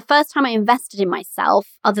it was the first time I invested in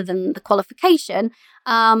myself other than the qualification,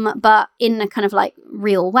 but in a kind of like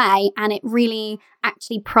real way. And it really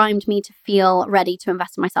actually primed me to feel ready to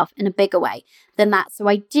invest in myself in a bigger way than that. So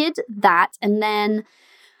I did that. And then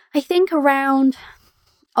I think around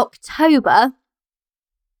October,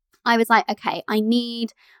 I was like, okay, I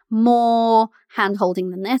need more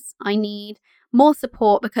hand-holding than this. I need more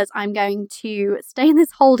support, because I'm going to stay in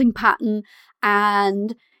this holding pattern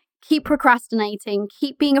and keep procrastinating,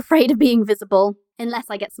 keep being afraid of being visible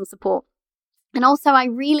unless I get some support. And also I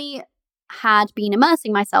really had been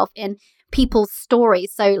immersing myself in people's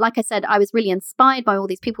stories. So like I said, I was really inspired by all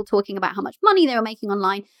these people talking about how much money they were making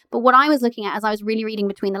online. But what I was looking at as I was really reading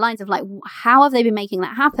between the lines of like, how have they been making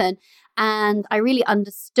that happen? And I really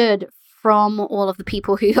understood from all of the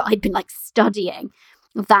people who I'd been like studying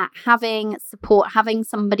that having support, having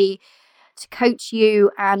somebody to coach you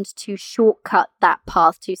and to shortcut that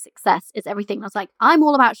path to success is everything. I was like, I'm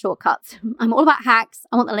all about shortcuts. I'm all about hacks.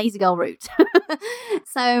 I want the lazy girl route.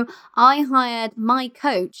 So I hired my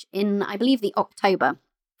coach in, I believe, the October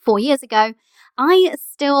 4 years ago. I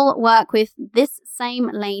still work with this same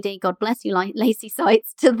lady, God bless you, Lacey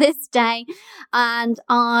Sites, to this day. And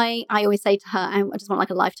I always say to her, I just want like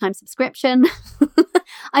a lifetime subscription.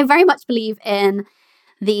 I very much believe in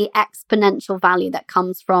the exponential value that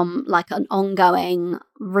comes from like an ongoing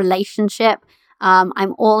relationship.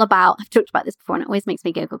 I'm all about, I've talked about this before and it always makes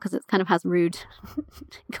me giggle because it kind of has rude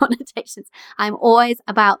connotations. I'm always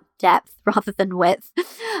about depth rather than width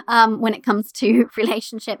when it comes to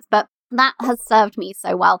relationships. But that has served me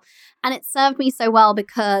so well. And it served me so well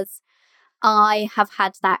because I have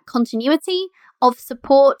had that continuity of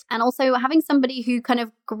support and also having somebody who kind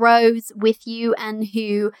of grows with you and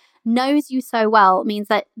who knows you so well means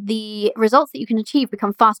that the results that you can achieve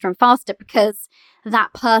become faster and faster because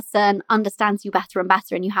that person understands you better and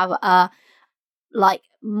better and you have a like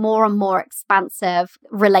more and more expansive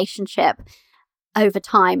relationship over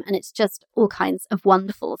time, and it's just all kinds of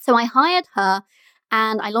wonderful. So I hired her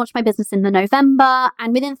and I launched my business in the November,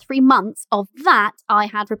 and within 3 months of that, I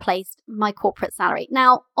had replaced my corporate salary.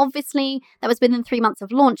 Now, obviously, that was within 3 months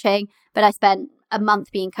of launching, but I spent a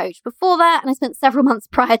month being coached before that, and I spent several months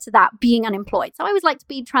prior to that being unemployed. So I always like to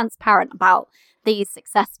be transparent about these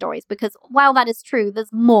success stories because while that is true,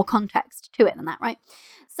 there's more context to it than that, right?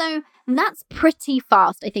 So that's pretty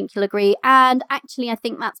fast, I think you'll agree. And actually, I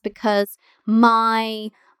think that's because my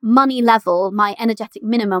money level, my energetic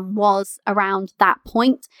minimum was around that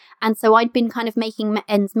point. And so I'd been kind of making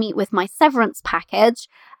ends meet with my severance package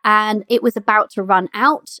and it was about to run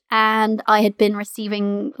out. And I had been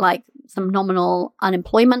receiving like some nominal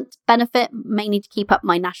unemployment benefit, mainly to keep up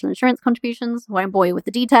my national insurance contributions. Won't bore you with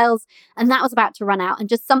the details. And that was about to run out. And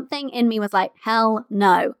just something in me was like, hell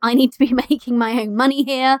no, I need to be making my own money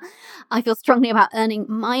here. I feel strongly about earning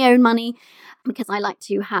my own money because I like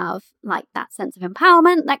to have like that sense of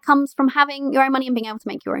empowerment that comes from having your own money and being able to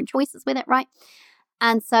make your own choices with it, right?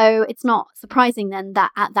 And so it's not surprising then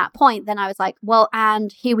that at that point, then I was like, well,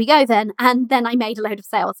 and here we go then. And then I made a load of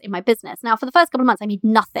sales in my business. Now, for the first couple of months, I made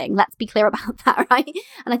nothing. Let's be clear about that, right?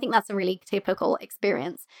 And I think that's a really typical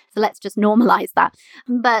experience. So let's just normalize that.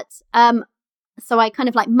 But so I kind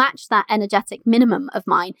of like matched that energetic minimum of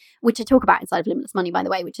mine, which I talk about inside of Limitless Money, by the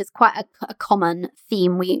way, which is quite a common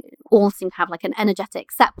theme. We all seem to have like an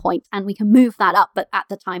energetic set point and we can move that up. But at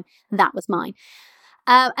the time, that was mine.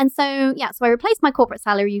 And so I replaced my corporate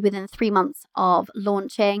salary within 3 months of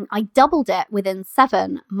launching. I doubled it within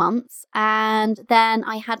 7 months. And then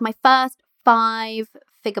I had my first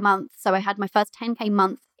 5-figure month. So I had my first 10K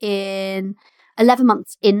month in 11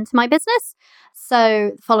 months into my business.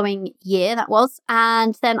 So the following year that was.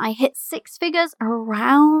 And then I hit 6 figures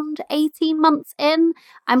around 18 months in.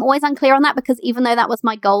 I'm always unclear on that because even though that was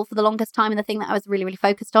my goal for the longest time and the thing that I was really, really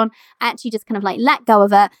focused on, I actually just kind of like let go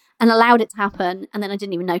of it and allowed it to happen. And then I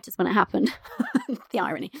didn't even notice when it happened. The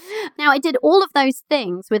irony. Now, I did all of those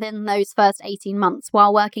things within those first 18 months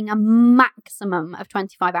while working a maximum of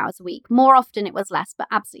 25 hours a week. More often it was less, but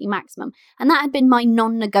absolutely maximum. And that had been my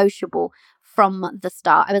non-negotiable from the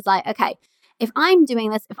start. I was like, okay, if I'm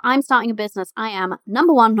doing this, if I'm starting a business, I am,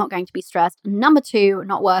 number one, not going to be stressed. Number two,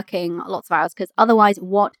 not working lots of hours because otherwise,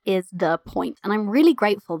 what is the point? And I'm really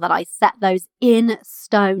grateful that I set those in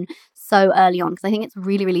stone so early on because I think it's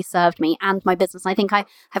really, really served me and my business. I think I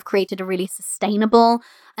have created a really sustainable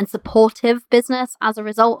and supportive business as a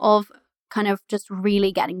result of kind of just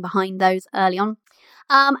really getting behind those early on.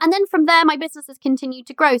 And then from there, my business has continued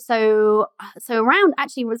to grow. So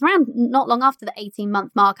it was around not long after the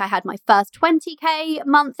 18-month mark, I had my first 20K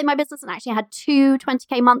month in my business and actually had 2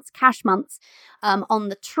 20K months, cash months on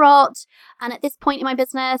the trot. And at this point in my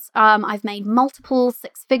business, I've made multiple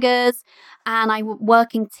 6 figures and I'm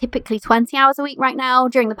working typically 20 hours a week right now.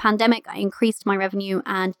 During the pandemic, I increased my revenue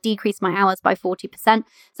and decreased my hours by 40%.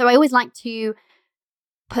 So I always like to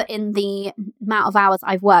put in the amount of hours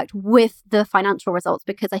I've worked with the financial results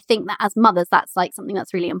because I think that as mothers, that's like something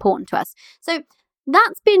that's really important to us. So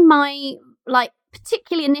that's been my, like,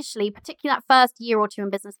 particularly that first year or two in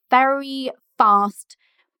business, very fast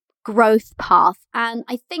growth path. And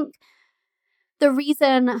I think the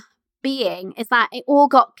reason being is that it all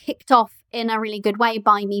got kicked off in a really good way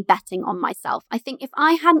by me betting on myself. I think if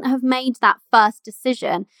I hadn't have made that first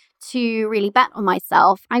decision to really bet on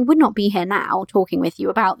myself, I would not be here now talking with you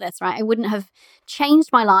about this, right? I wouldn't have changed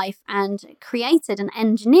my life and created and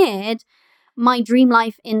engineered my dream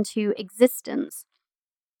life into existence.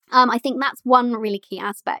 I think that's one really key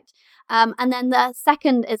aspect. And then the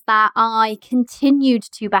second is that I continued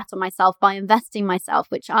to bet on myself by investing myself,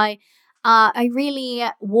 which I really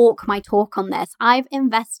walk my talk on this. I've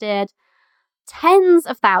invested tens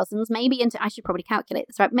of thousands, I should probably calculate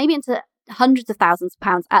this, right? Maybe into hundreds of thousands of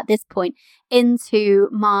pounds at this point into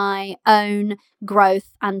my own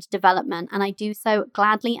growth and development. And I do so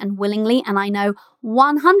gladly and willingly. And I know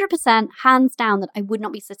 100% hands down that I would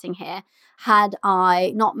not be sitting here had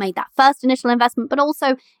I not made that first initial investment, but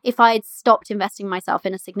also if I had stopped investing myself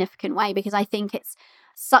in a significant way, because I think it's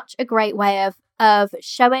such a great way of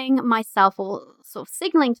showing myself, or sort of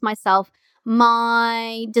signaling to myself,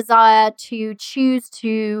 my desire to choose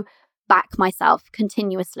to back myself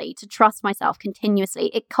continuously, to trust myself continuously.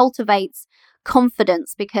 It cultivates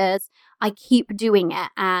confidence because I keep doing it,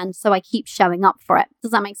 and so I keep showing up for it.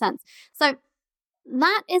 Does that make sense? So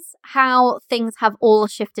that is how things have all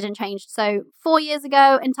shifted and changed. So 4 years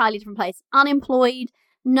ago, entirely different place. Unemployed,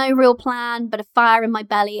 no real plan, but a fire in my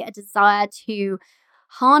belly, a desire to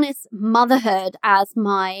harness motherhood as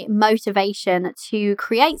my motivation to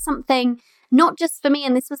create something not just for me.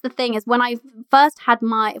 And this was the thing, is when I first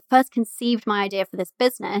conceived my idea for this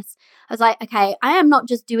business, I was like, okay, I am not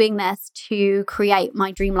just doing this to create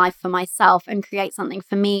my dream life for myself and create something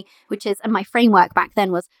for me, which is, and my framework back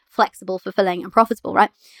then was flexible, fulfilling, and profitable, right?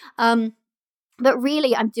 But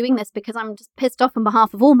really, I'm doing this because I'm just pissed off on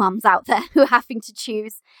behalf of all mums out there who are having to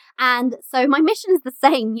choose. And so my mission is the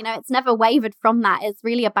same. It's never wavered from that. It's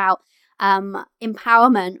really about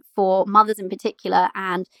empowerment for mothers in particular,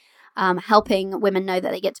 and helping women know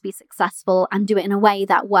that they get to be successful and do it in a way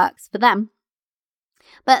that works for them.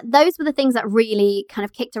 But those were the things that really kind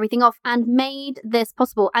of kicked everything off and made this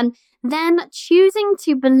possible. And then choosing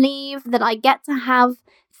to believe that I get to have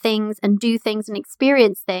things and do things and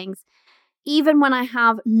experience things, even when I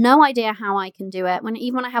have no idea how I can do it,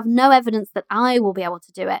 even when I have no evidence that I will be able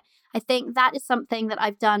to do it. I think that is something that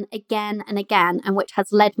I've done again and again, and which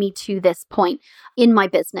has led me to this point in my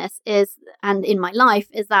business and in my life,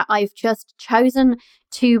 is that I've just chosen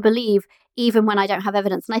to believe even when I don't have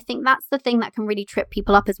evidence. And I think that's the thing that can really trip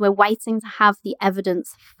people up, is we're waiting to have the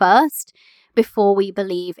evidence first before we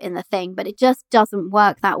believe in the thing. But it just doesn't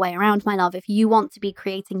work that way around, my love. If you want to be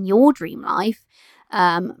creating your dream life,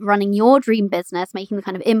 running your dream business, making the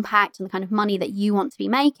kind of impact and the kind of money that you want to be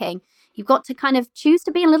making, you've got to kind of choose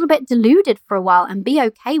to be a little bit deluded for a while and be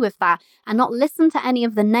okay with that, and not listen to any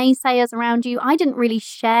of the naysayers around you. I didn't really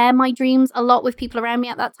share my dreams a lot with people around me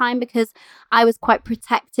at that time because I was quite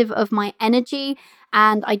protective of my energy,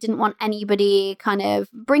 and I didn't want anybody kind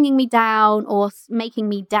of bringing me down or making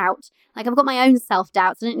me doubt. Like, I've got my own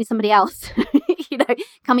self-doubts. I don't need somebody else,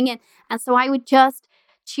 coming in. And so I would just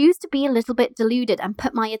choose to be a little bit deluded and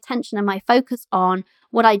put my attention and my focus on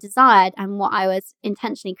what I desired and what I was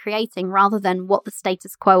intentionally creating, rather than what the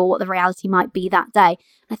status quo or what the reality might be that day.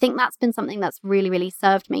 I think that's been something that's really, really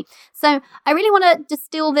served me. So I really want to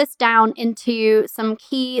distill this down into some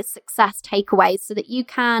key success takeaways so that you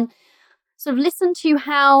can sort of listen to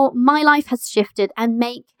how my life has shifted and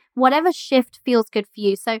make whatever shift feels good for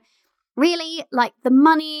you. So really, like, the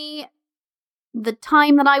money, the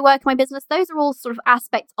time that I work in my business, those are all sort of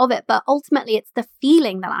aspects of it. But ultimately, it's the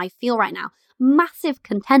feeling that I feel right now. Massive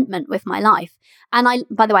contentment with my life. And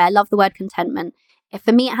by the way, I love the word contentment.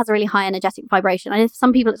 For me, it has a really high energetic vibration. And if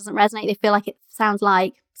some people it doesn't resonate, they feel like it sounds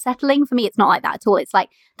like settling. For me, it's not like that at all. It's like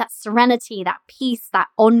that serenity, that peace, that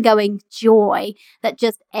ongoing joy, that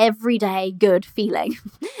just everyday good feeling.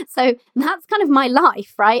 So that's kind of my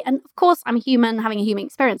life, right? And of course, I'm a human having a human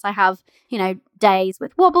experience. I have, days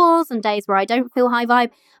with wobbles and days where I don't feel high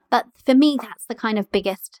vibe. But for me, that's the kind of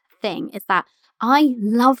biggest thing, is that I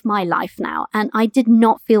love my life now. And I did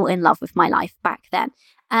not feel in love with my life back then.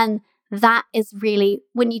 And that is really,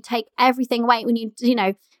 when you take everything away, when you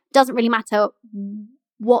doesn't really matter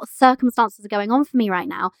what circumstances are going on for me right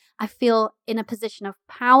now, I feel in a position of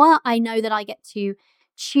power. I know that I get to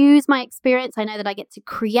choose my experience. I know that I get to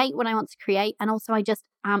create what I want to create. And also I just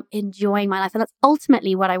am enjoying my life. And that's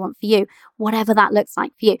ultimately what I want for you, whatever that looks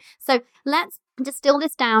like for you. So let's distill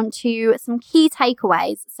this down to some key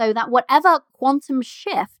takeaways so that whatever quantum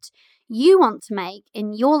shift you want to make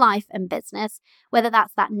in your life and business, whether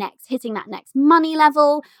that's hitting that next money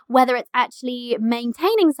level, whether it's actually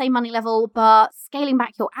maintaining the same money level, but scaling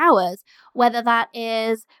back your hours, whether that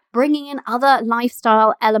is bringing in other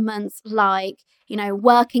lifestyle elements like,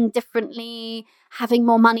 working differently, having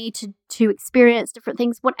more money to experience different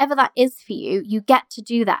things, whatever that is for you, you get to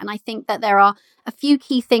do that. And I think that there are a few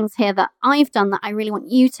key things here that I've done that I really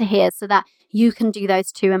want you to hear so that you can do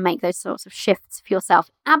those too and make those sorts of shifts for yourself.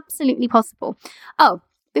 Absolutely possible. Oh,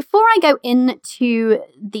 before I go into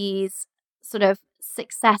these sort of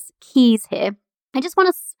success keys here, I just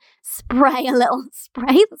want to spray a little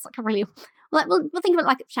spray. That's like a really, we'll think of it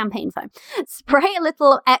like champagne foam. Spray a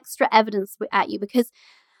little extra evidence at you, because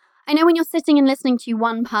I know when you're sitting and listening to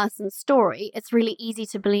one person's story, it's really easy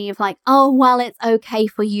to believe like, oh, well, it's okay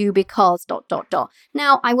for you because ...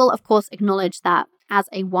 Now, I will, of course, acknowledge that as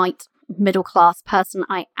a white middle-class person,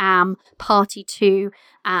 I am party to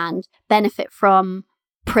and benefit from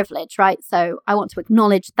privilege, right? So I want to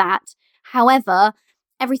acknowledge that. However,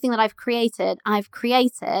 everything that I've created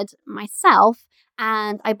myself.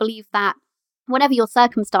 And I believe that whatever your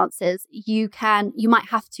circumstances, you might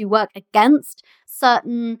have to work against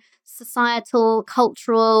certain societal,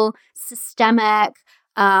 cultural, systemic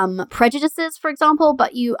prejudices, for example.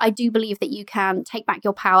 But I do believe that you can take back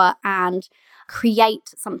your power and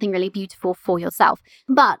create something really beautiful for yourself.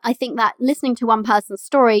 But I think that listening to one person's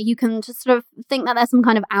story, you can just sort of think that there's some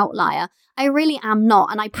kind of outlier. I really am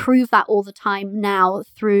not. And I prove that all the time now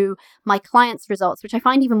through my clients' results, which I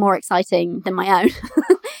find even more exciting than my own.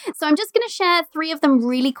 So I'm just going to share 3 of them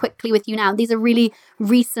really quickly with you now. These are really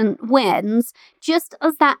recent wins, just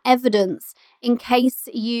as that evidence in case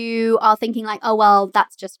you are thinking like, oh, well,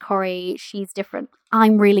 that's just Corrie. She's different.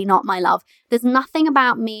 I'm really not, my love. There's nothing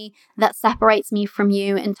about me that separates me from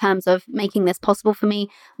you in terms of making this possible for me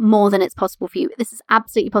more than it's possible for you. This is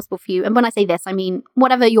absolutely possible for you. And when I say this, I mean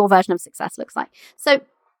whatever your version of success looks like. So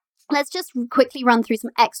let's just quickly run through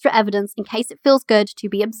some extra evidence in case it feels good to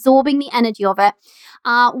be absorbing the energy of it.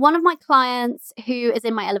 One of my clients who is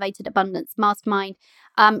in my Elevated Abundance Mastermind,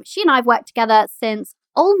 she and I have worked together since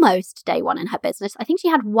almost day one in her business. I think she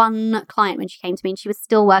had one client when she came to me and she was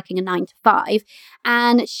still working a 9 to 5.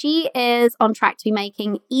 And she is on track to be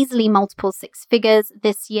making easily multiple 6 figures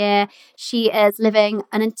this year. She is living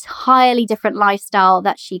an entirely different lifestyle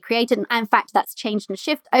that she created. And in fact, that's changed and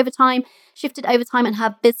shifted over time. And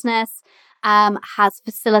her business has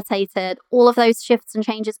facilitated all of those shifts and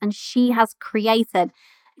changes. And she has created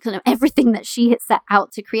kind of everything that she had set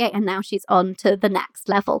out to create, and now she's on to the next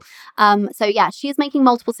level. So yeah, she is making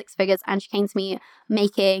multiple 6 figures, and she came to me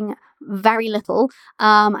making very little.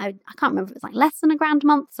 I can't remember if it was like less than $1,000 a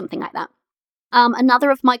month, something like that. Another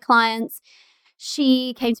of my clients,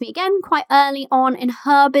 she came to me again quite early on in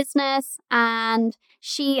her business, and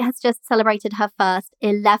she has just celebrated her first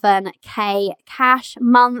 11K cash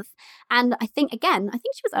month. And I think she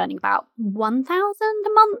was earning about 1,000 a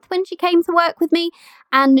month when she came to work with me.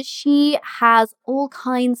 And she has all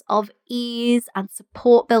kinds of ease and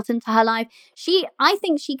support built into her life. I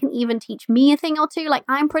think she can even teach me a thing or two. Like,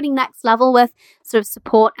 I'm pretty next level with sort of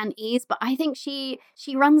support and ease, but I think she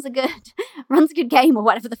runs a good game, or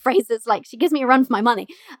whatever the phrase is. Like, she gives me a run for my money.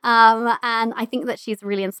 And I think that she's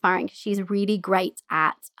really inspiring because she's really great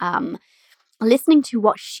at listening to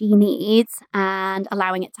what she needs and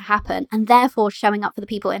allowing it to happen, and therefore showing up for the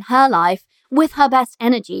people in her life with her best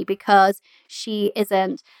energy, because she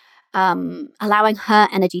isn't allowing her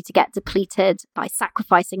energy to get depleted by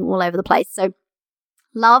sacrificing all over the place. So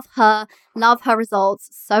love her results.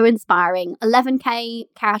 So inspiring. 11K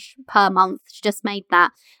cash per month. She just made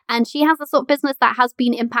that. And she has the sort of business that has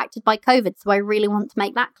been impacted by COVID. So I really want to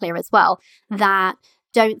make that clear as well, that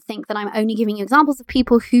don't think that I'm only giving you examples of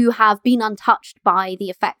people who have been untouched by the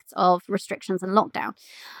effects of restrictions and lockdown.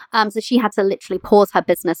 So she had to literally pause her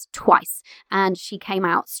business twice, and she came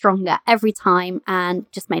out stronger every time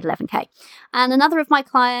and just made 11K. And another of my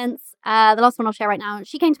clients, the last one I'll share right now,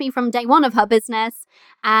 she came to me from day one of her business,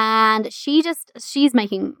 and she's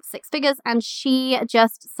making 6 figures, and she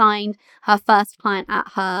just signed her first client at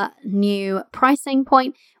her new pricing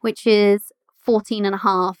point, which is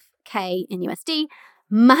 14.5K in USD.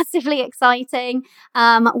 Massively exciting.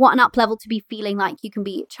 What an up level to be feeling like you can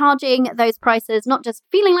be charging those prices, not just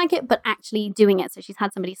feeling like it, but actually doing it. So she's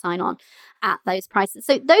had somebody sign on at those prices.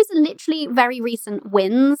 So those are literally very recent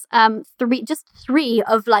wins. 3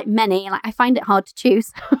 of like many. Like, I find it hard to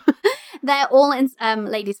choose. They're all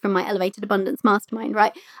ladies from my Elevated Abundance Mastermind,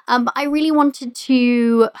 right? But I really wanted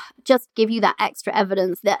to just give you that extra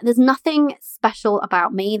evidence that there's nothing special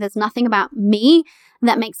about me. There's nothing about me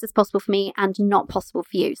that makes this possible for me and not possible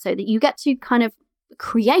for you. So that you get to kind of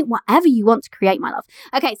create whatever you want to create, my love.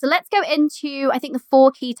 Okay, so let's go into, I think, the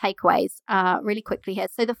 4 key takeaways really quickly here.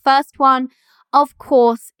 So the first one, of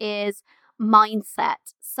course, is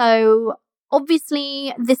mindset. So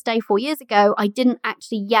obviously, this day 4 years ago, I didn't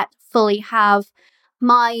actually yet fully have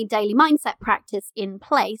my daily mindset practice in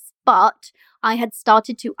place, but I had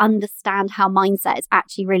started to understand how mindset is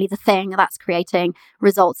actually really the thing that's creating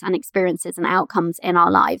results and experiences and outcomes in our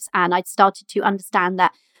lives. And I'd started to understand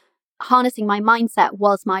that harnessing my mindset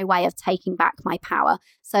was my way of taking back my power.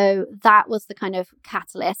 So that was the kind of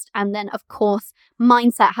catalyst. And then, of course,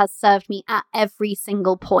 mindset has served me at every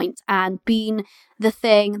single point and been the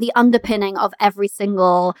thing, the underpinning of every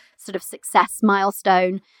single sort of success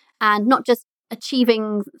milestone, and not just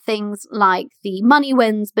achieving things like the money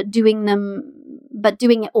wins, but doing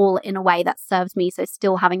it all in a way that serves me. So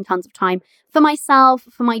still having tons of time for myself,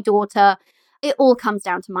 for my daughter. It all comes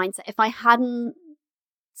down to mindset. If I hadn't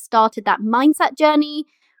started that mindset journey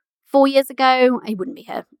 4 years ago, I wouldn't be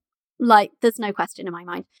here. Like, there's no question in my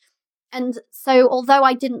mind. And so although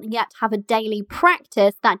I didn't yet have a daily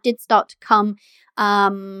practice, that did start to come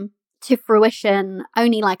to fruition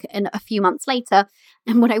only like in a few months later.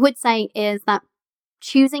 And what I would say is that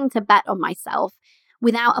choosing to bet on myself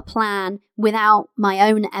without a plan, without my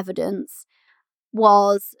own evidence,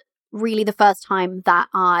 was really the first time that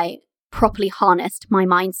I properly harnessed my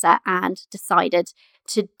mindset and decided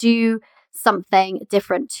to do something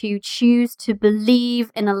different, to choose to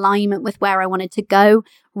believe in alignment with where I wanted to go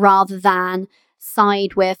rather than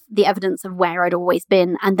side with the evidence of where I'd always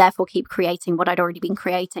been and therefore keep creating what I'd already been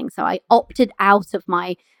creating. So I opted out of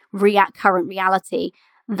my current reality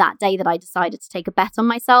that day that I decided to take a bet on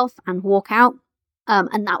myself and walk out.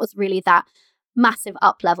 And that was really that massive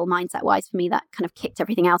up level mindset wise for me that kind of kicked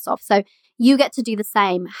everything else off. So you get to do the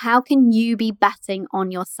same. How can you be betting on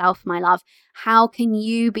yourself, my love? How can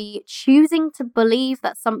you be choosing to believe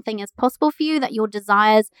that something is possible for you, that your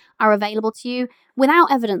desires are available to you without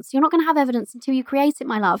evidence? You're not going to have evidence until you create it,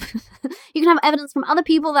 my love. You can have evidence from other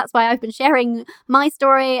people. That's why I've been sharing my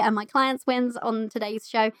story and my clients' wins on today's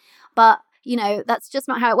show. But you know, that's just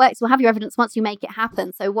not how it works. We'll have your evidence once you make it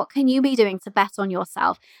happen. So what can you be doing to bet on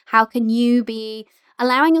yourself? How can you be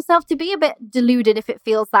allowing yourself to be a bit deluded if it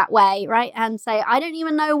feels that way, right? And say, I don't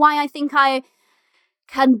even know why I think I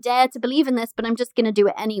can dare to believe in this, but I'm just going to do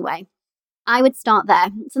it anyway. I would start there.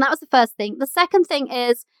 So that was the first thing. The second thing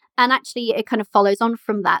is, and actually it kind of follows on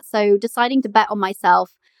from that. So deciding to bet on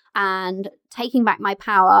myself and taking back my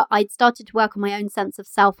power, I'd started to work on my own sense of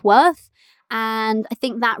self-worth. And I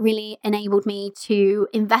think that really enabled me to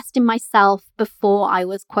invest in myself before I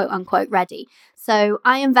was quote unquote ready. So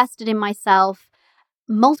I invested in myself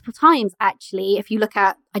multiple times, actually. If you look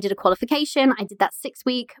at, I did a qualification, I did that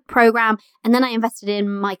 6-week program, and then I invested in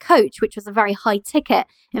my coach, which was a very high ticket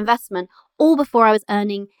investment, all before I was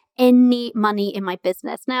earning any money in my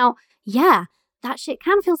business. Now, yeah, that shit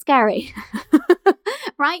can feel scary,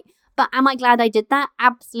 right? But am I glad I did that?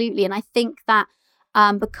 Absolutely. And I think that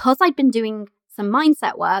because I'd been doing some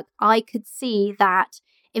mindset work, I could see that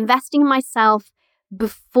investing in myself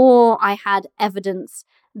before I had evidence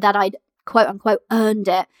that I'd quote unquote earned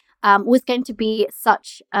it was going to be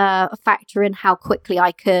such a factor in how quickly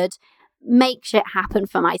I could make shit happen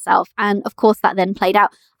for myself. And of course, that then played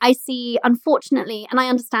out. I see, unfortunately, and I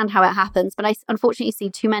understand how it happens, but I unfortunately see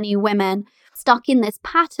too many women stuck in this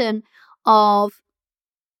pattern of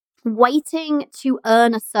waiting to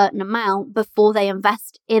earn a certain amount before they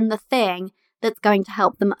invest in the thing that's going to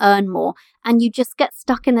help them earn more. And you just get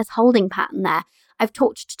stuck in this holding pattern there. I've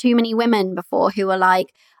talked to too many women before who are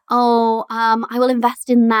like, oh, I will invest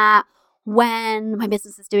in that when my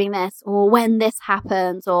business is doing this, or when this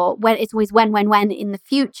happens, or when it's always when in the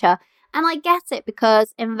future. And I get it,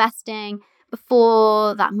 because investing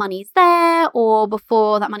before that money's there or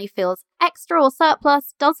before that money feels extra or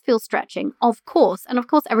surplus does feel stretching, of course. And of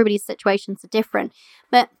course, everybody's situations are different.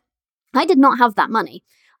 But I did not have that money.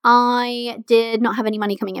 I did not have any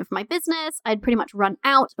money coming in from my business. I'd pretty much run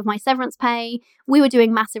out of my severance pay. We were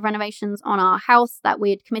doing massive renovations on our house that we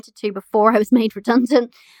had committed to before I was made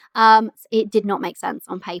redundant. It did not make sense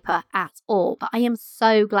on paper at all. But I am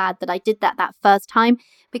so glad that I did that first time,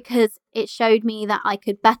 because it showed me that I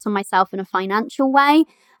could bet on myself in a financial way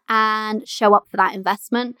and show up for that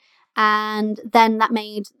investment. And then that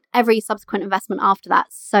made every subsequent investment after that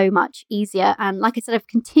so much easier. And like I said, I've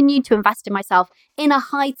continued to invest in myself in a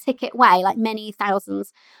high ticket way, like many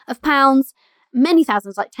thousands of pounds, many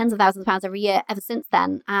thousands, like tens of thousands of pounds every year ever since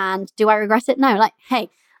then. And do I regret it? No. Like, hey,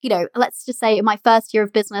 you know, let's just say in my first year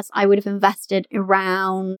of business, I would have invested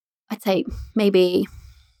around, I'd say maybe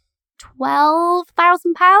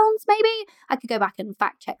 £12,000, maybe. I could go back and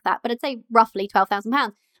fact check that, but I'd say roughly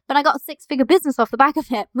 £12,000. But I got a 6-figure business off the back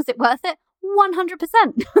of it. Was it worth it?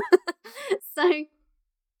 100%. So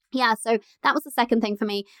yeah, so that was the second thing for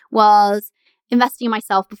me, was investing in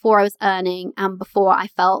myself before I was earning and before I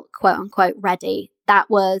felt quote unquote ready. That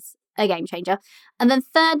was a game changer. And then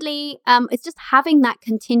thirdly, it's just having that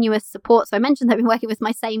continuous support. So I mentioned that I've been working with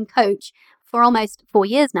my same coach for almost 4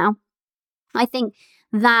 years now. I think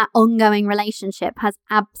that ongoing relationship has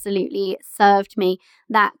absolutely served me.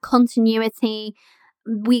 That continuity,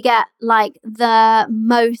 we get like the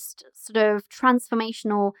most sort of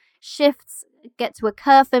transformational shifts get to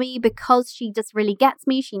occur for me because she just really gets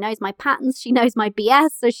me. She knows my patterns. She knows my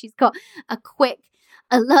BS. So she's got a quick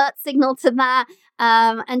alert signal to that.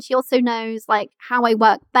 And she also knows like how I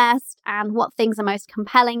work best and what things are most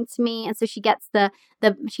compelling to me. And so she gets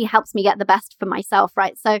she helps me get the best for myself,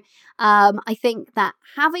 right? So I think that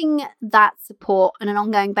having that support on an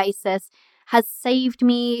ongoing basis has saved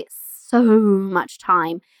me so much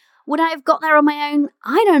time. Would I have got there on my own?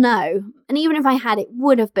 I don't know. And even if I had, it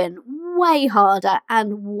would have been way harder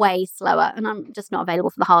and way slower. And I'm just not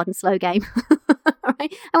available for the hard and slow game.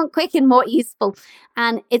 Right? I want quick and more easeful.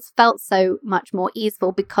 And it's felt so much more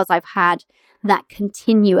easeful because I've had that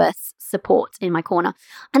continuous support in my corner.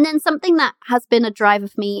 And then something that has been a driver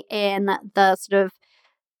for me in the sort of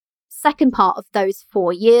second part of those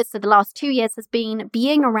 4 years, so the last 2 years, has been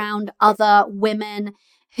being around other women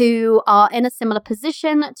who are in a similar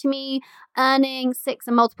position to me, earning 6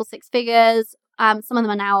 and multiple 6 figures. Some of them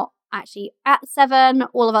are now actually at 7.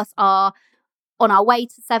 All of us are on our way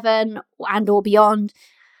to 7 and or beyond.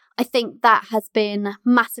 I think that has been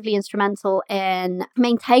massively instrumental in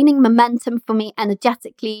maintaining momentum for me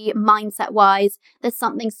energetically, mindset-wise. There's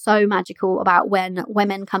something so magical about when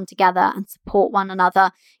women come together and support one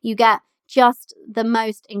another. You get just the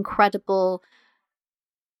most incredible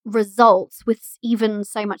results with even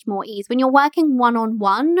so much more ease. When you're working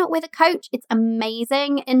one-on-one with a coach, it's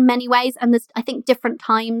amazing in many ways. And there's, I think, different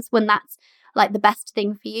times when that's like the best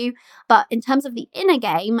thing for you. But in terms of the inner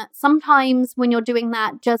game, sometimes when you're doing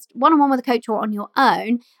that just one-on-one with a coach or on your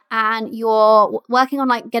own, and you're working on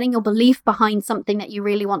like getting your belief behind something that you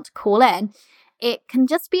really want to call in, it can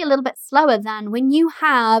just be a little bit slower than when you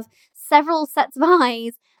have several sets of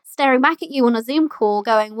eyes staring back at you on a Zoom call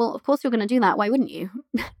going, well, of course you're going to do that. Why wouldn't you?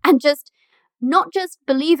 And just not just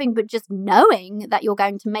believing, but just knowing that you're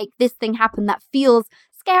going to make this thing happen that feels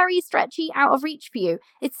scary, stretchy, out of reach for you.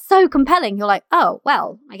 It's so compelling. You're like, oh,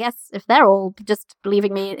 well, I guess if they're all just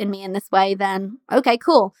believing in me in this way, then okay,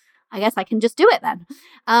 cool. I guess I can just do it then.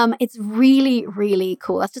 It's really, really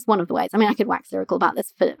cool. That's just one of the ways. I mean, I could wax lyrical about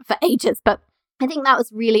this for ages, but I think that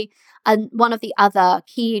was really one of the other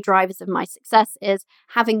key drivers of my success, is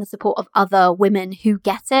having the support of other women who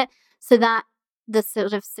get it, so that the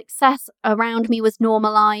sort of success around me was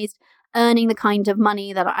normalized. Earning the kind of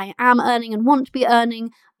money that I am earning and want to be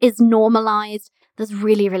earning is normalized. There's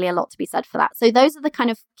really, really a lot to be said for that. So those are the kind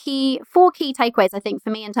of 4 key takeaways, I think, for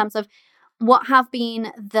me in terms of what have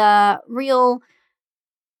been the real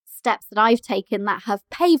steps that I've taken that have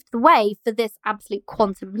paved the way for this absolute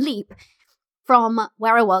quantum leap from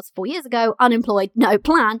where I was 4 years ago, unemployed, no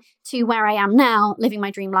plan, to where I am now, living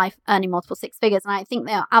my dream life, earning multiple 6 figures. And I think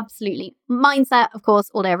they are absolutely mindset, of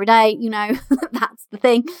course, all day, every day. You know, that's the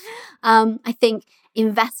thing. I think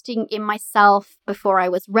investing in myself before I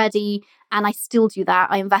was ready, and I still do that.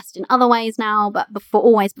 I invest in other ways now, but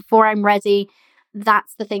before I'm ready.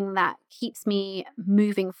 That's the thing that keeps me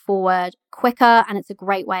moving forward quicker. And it's a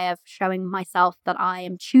great way of showing myself that I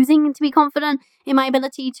am choosing to be confident in my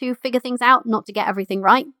ability to figure things out, not to get everything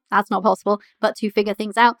right. That's not possible, but to figure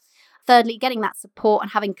things out. Thirdly, getting that support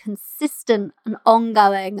and having consistent and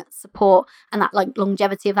ongoing support and that like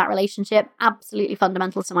longevity of that relationship, absolutely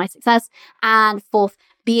fundamental to my success. And fourth,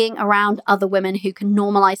 being around other women who can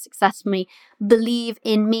normalize success for me, believe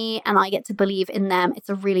in me, and I get to believe in them. It's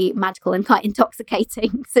a really magical and quite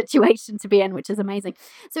intoxicating situation to be in, which is amazing.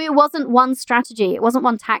 So it wasn't one strategy. It wasn't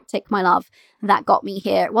one tactic, my love, that got me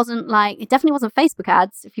here. It definitely wasn't Facebook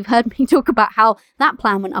ads. If you've heard me talk about how that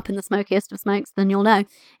plan went up in the smokiest of smokes, then you'll know.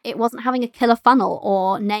 It wasn't having a killer funnel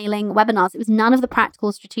or nailing webinars. It was none of the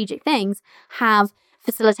practical strategic things have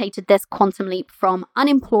facilitated this quantum leap from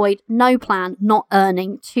unemployed, no plan, not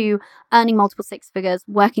earning, to earning multiple 6 figures,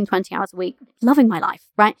 working 20 hours a week, loving my life,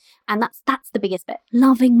 right? And that's the biggest bit,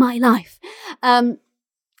 loving my life.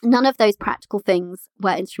 None of those practical things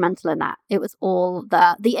were instrumental in that. It was all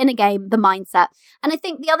the inner game, the mindset. And I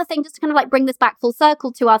think the other thing, just to kind of like bring this back full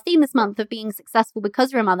circle to our theme this month of being successful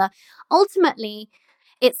because you're a mother, ultimately,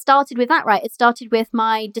 it started with that, right? It started with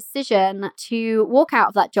my decision to walk out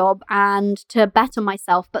of that job and to bet on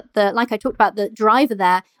myself. But like I talked about, the driver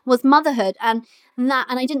there was motherhood, and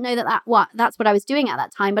I didn't know that's what I was doing at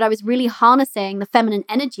that time, but I was really harnessing the feminine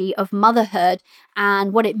energy of motherhood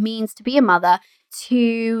and what it means to be a mother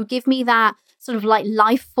to give me that sort of like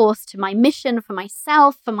life force to my mission for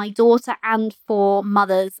myself, for my daughter, and for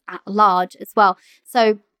mothers at large as well.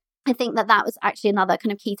 So I think that was actually another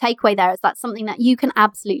kind of key takeaway there, is that's something that you can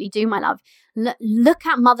absolutely do, my love. Look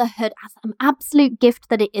at motherhood as an absolute gift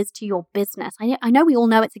that it is to your business. I know we all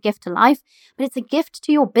know it's a gift to life, but it's a gift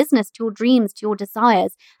to your business, to your dreams, to your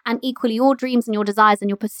desires. And equally, your dreams and your desires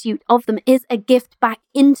and your pursuit of them is a gift back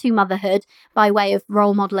into motherhood by way of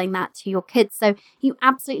role modeling that to your kids. So you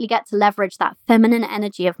absolutely get to leverage that feminine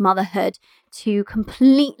energy of motherhood to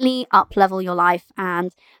completely up-level your life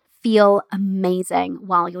and feel amazing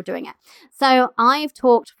while you're doing it. So I've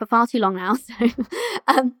talked for far too long now.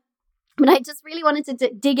 But I just really wanted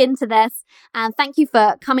to dig into this, and thank you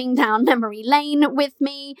for coming down memory lane with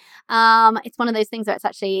me. It's one of those things where it's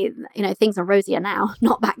actually, things are rosier now,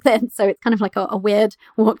 not back then. So it's kind of like a weird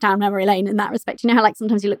walk down memory lane in that respect. You know how like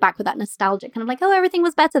sometimes you look back with that nostalgic kind of like, oh, everything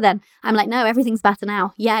was better then. I'm like, no, everything's better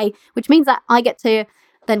now. Yay. Which means that I get to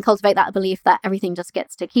then cultivate that belief that everything just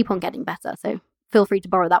gets to keep on getting better. So feel free to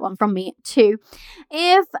borrow that one from me too.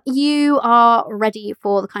 If you are ready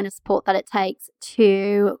for the kind of support that it takes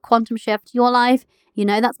to quantum shift your life,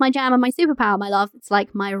 that's my jam and my superpower, my love. It's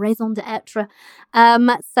like my raison d'etre.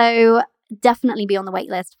 So definitely be on the wait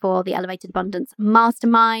list for the Elevated Abundance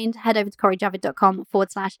Mastermind. Head over to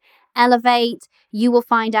CoreyJavid.com/elevate. You will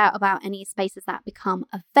find out about any spaces that become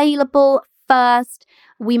available first.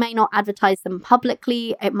 We may not advertise them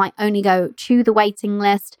publicly. It might only go to the waiting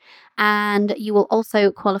list. And you will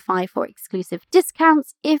also qualify for exclusive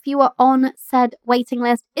discounts if you are on said waiting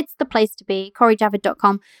list. It's the place to be.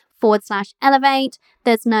 CoreyJavid.com/elevate.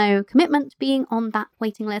 There's no commitment to being on that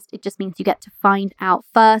waiting list. It just means you get to find out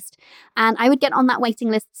first. And I would get on that waiting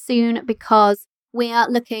list soon, because we are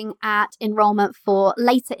looking at enrollment for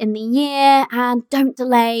later in the year, and don't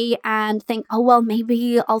delay and think, oh, well,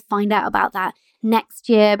 maybe I'll find out about that next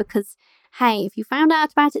year, because, hey, if you found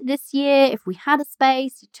out about it this year, if we had a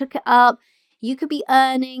space, you took it up, you could be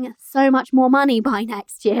earning so much more money by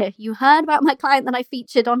next year. You heard about my client that I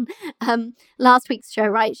featured on last week's show,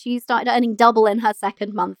 right? She started earning double in her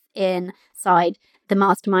second month inside the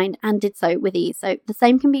mastermind and did so with ease. So the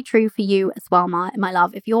same can be true for you as well, my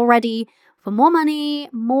love. If you're ready for more money,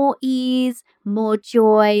 more ease, more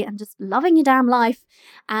joy, and just loving your damn life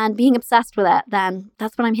and being obsessed with it, then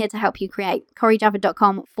that's what I'm here to help you create.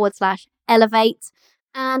 CoreyJavid.com/elevate.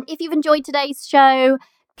 And if you've enjoyed today's show,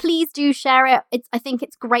 please do share it. I think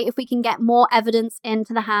it's great if we can get more evidence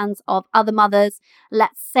into the hands of other mothers.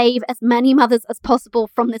 Let's save as many mothers as possible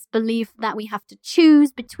from this belief that we have to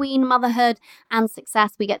choose between motherhood and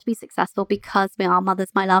success. We get to be successful because we are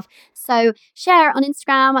mothers, my love. So share it on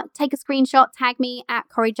Instagram, take a screenshot, tag me at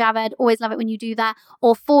Corey Javid. Always love it when you do that.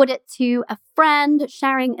 Or forward it to a friend.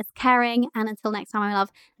 Sharing is caring. And until next time, my love,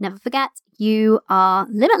 never forget, you are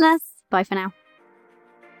limitless. Bye for now.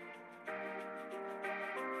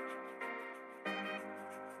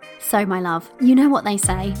 So, my love, you know what they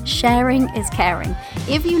say, sharing is caring.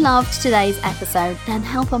 If you loved today's episode, then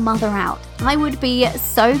help a mother out. I would be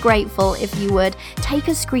so grateful if you would take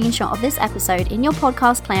a screenshot of this episode in your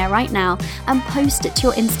podcast player right now and post it to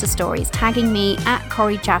your Insta stories, tagging me at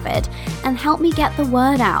Corey Javid, and help me get the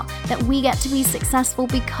word out that we get to be successful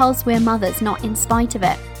because we're mothers, not in spite of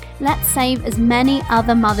it. Let's save as many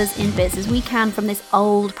other mothers in biz as we can from this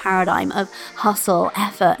old paradigm of hustle,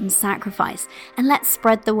 effort, and sacrifice. And let's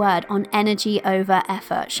spread the word on energy over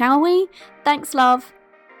effort, shall we? Thanks, love.